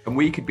 And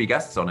we could be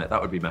guests on it. That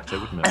would be meta,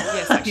 wouldn't it?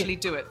 Yes, actually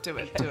do it. Do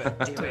it.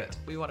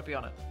 We want to be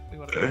on it.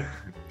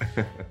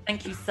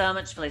 Thank you so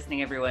much for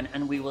listening, everyone,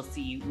 and we will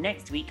see you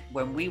next week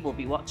when we will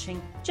be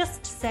watching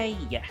Just Say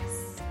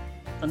Yes.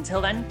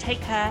 Until then,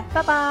 take care.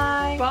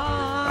 Bye-bye.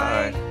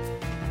 Bye.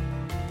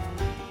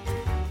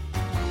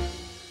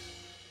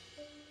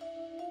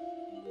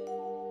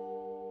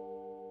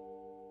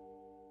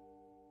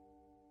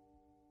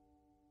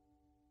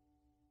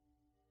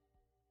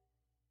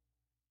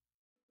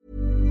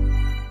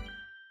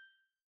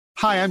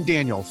 Hi, I'm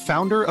Daniel,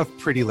 founder of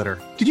Pretty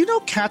Litter. Did you know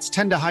cats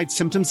tend to hide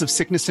symptoms of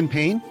sickness and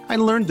pain? I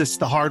learned this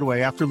the hard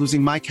way after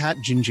losing my cat,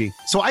 Gingy.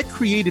 So I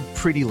created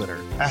Pretty Litter,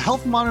 a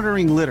health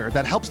monitoring litter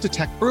that helps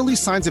detect early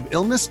signs of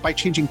illness by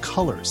changing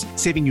colors,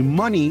 saving you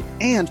money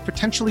and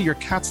potentially your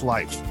cat's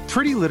life.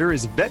 Pretty Litter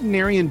is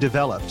veterinarian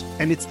developed,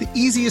 and it's the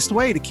easiest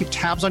way to keep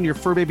tabs on your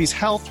fur baby's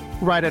health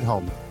right at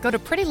home. Go to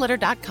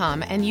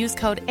prettylitter.com and use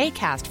code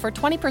ACAST for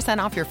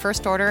 20% off your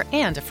first order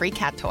and a free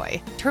cat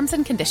toy. Terms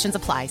and conditions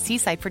apply. See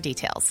site for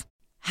details.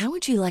 How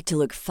would you like to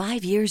look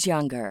 5 years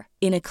younger?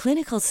 In a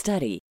clinical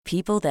study,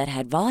 people that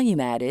had volume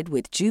added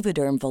with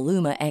Juvederm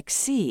Voluma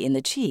XC in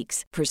the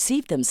cheeks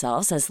perceived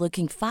themselves as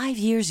looking 5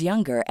 years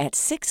younger at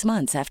 6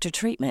 months after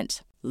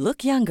treatment.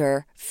 Look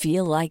younger,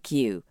 feel like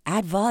you.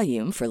 Add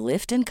volume for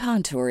lift and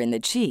contour in the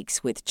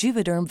cheeks with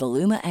Juvederm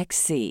Voluma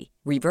XC.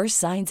 Reverse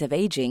signs of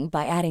aging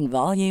by adding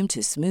volume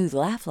to smooth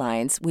laugh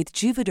lines with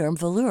Juvederm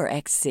Volure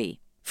XC.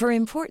 For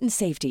important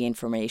safety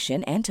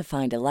information and to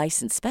find a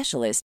licensed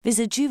specialist,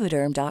 visit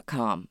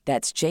Juvederm.com.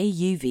 That's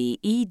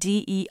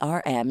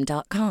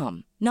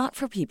JUVEDERM.com. Not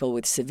for people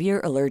with severe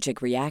allergic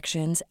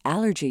reactions,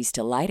 allergies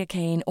to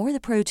lidocaine, or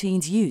the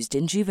proteins used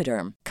in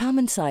Juvederm.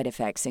 Common side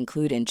effects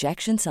include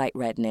injection site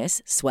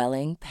redness,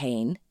 swelling,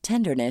 pain,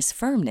 tenderness,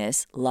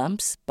 firmness,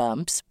 lumps,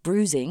 bumps,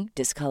 bruising,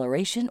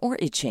 discoloration, or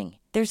itching.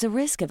 There's a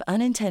risk of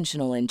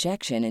unintentional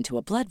injection into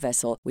a blood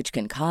vessel, which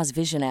can cause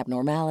vision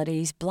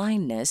abnormalities,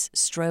 blindness,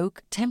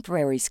 stroke,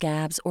 temporary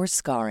scabs, or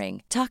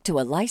scarring. Talk to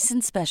a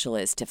licensed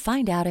specialist to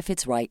find out if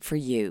it's right for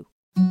you.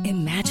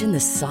 Imagine the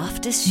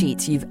softest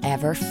sheets you've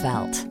ever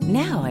felt.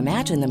 Now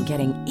imagine them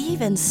getting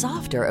even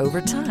softer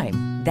over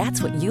time.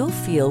 That's what you'll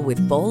feel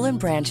with Boll &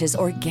 Branch's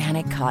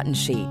organic cotton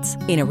sheets.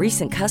 In a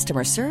recent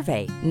customer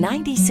survey,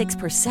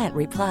 96%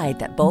 replied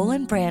that Boll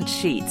 & Branch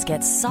sheets get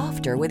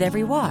softer with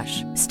every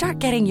wash. Start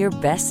getting your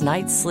best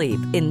night's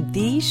sleep in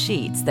these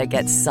sheets that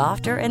get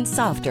softer and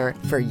softer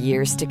for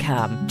years to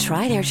come.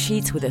 Try their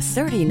sheets with a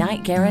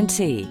 30-night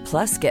guarantee.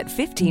 Plus, get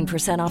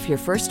 15% off your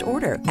first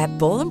order at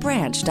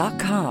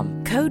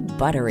bollandbranch.com. Code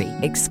BUTTERY.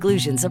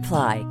 Exclusions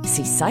apply.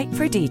 See site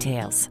for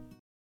details.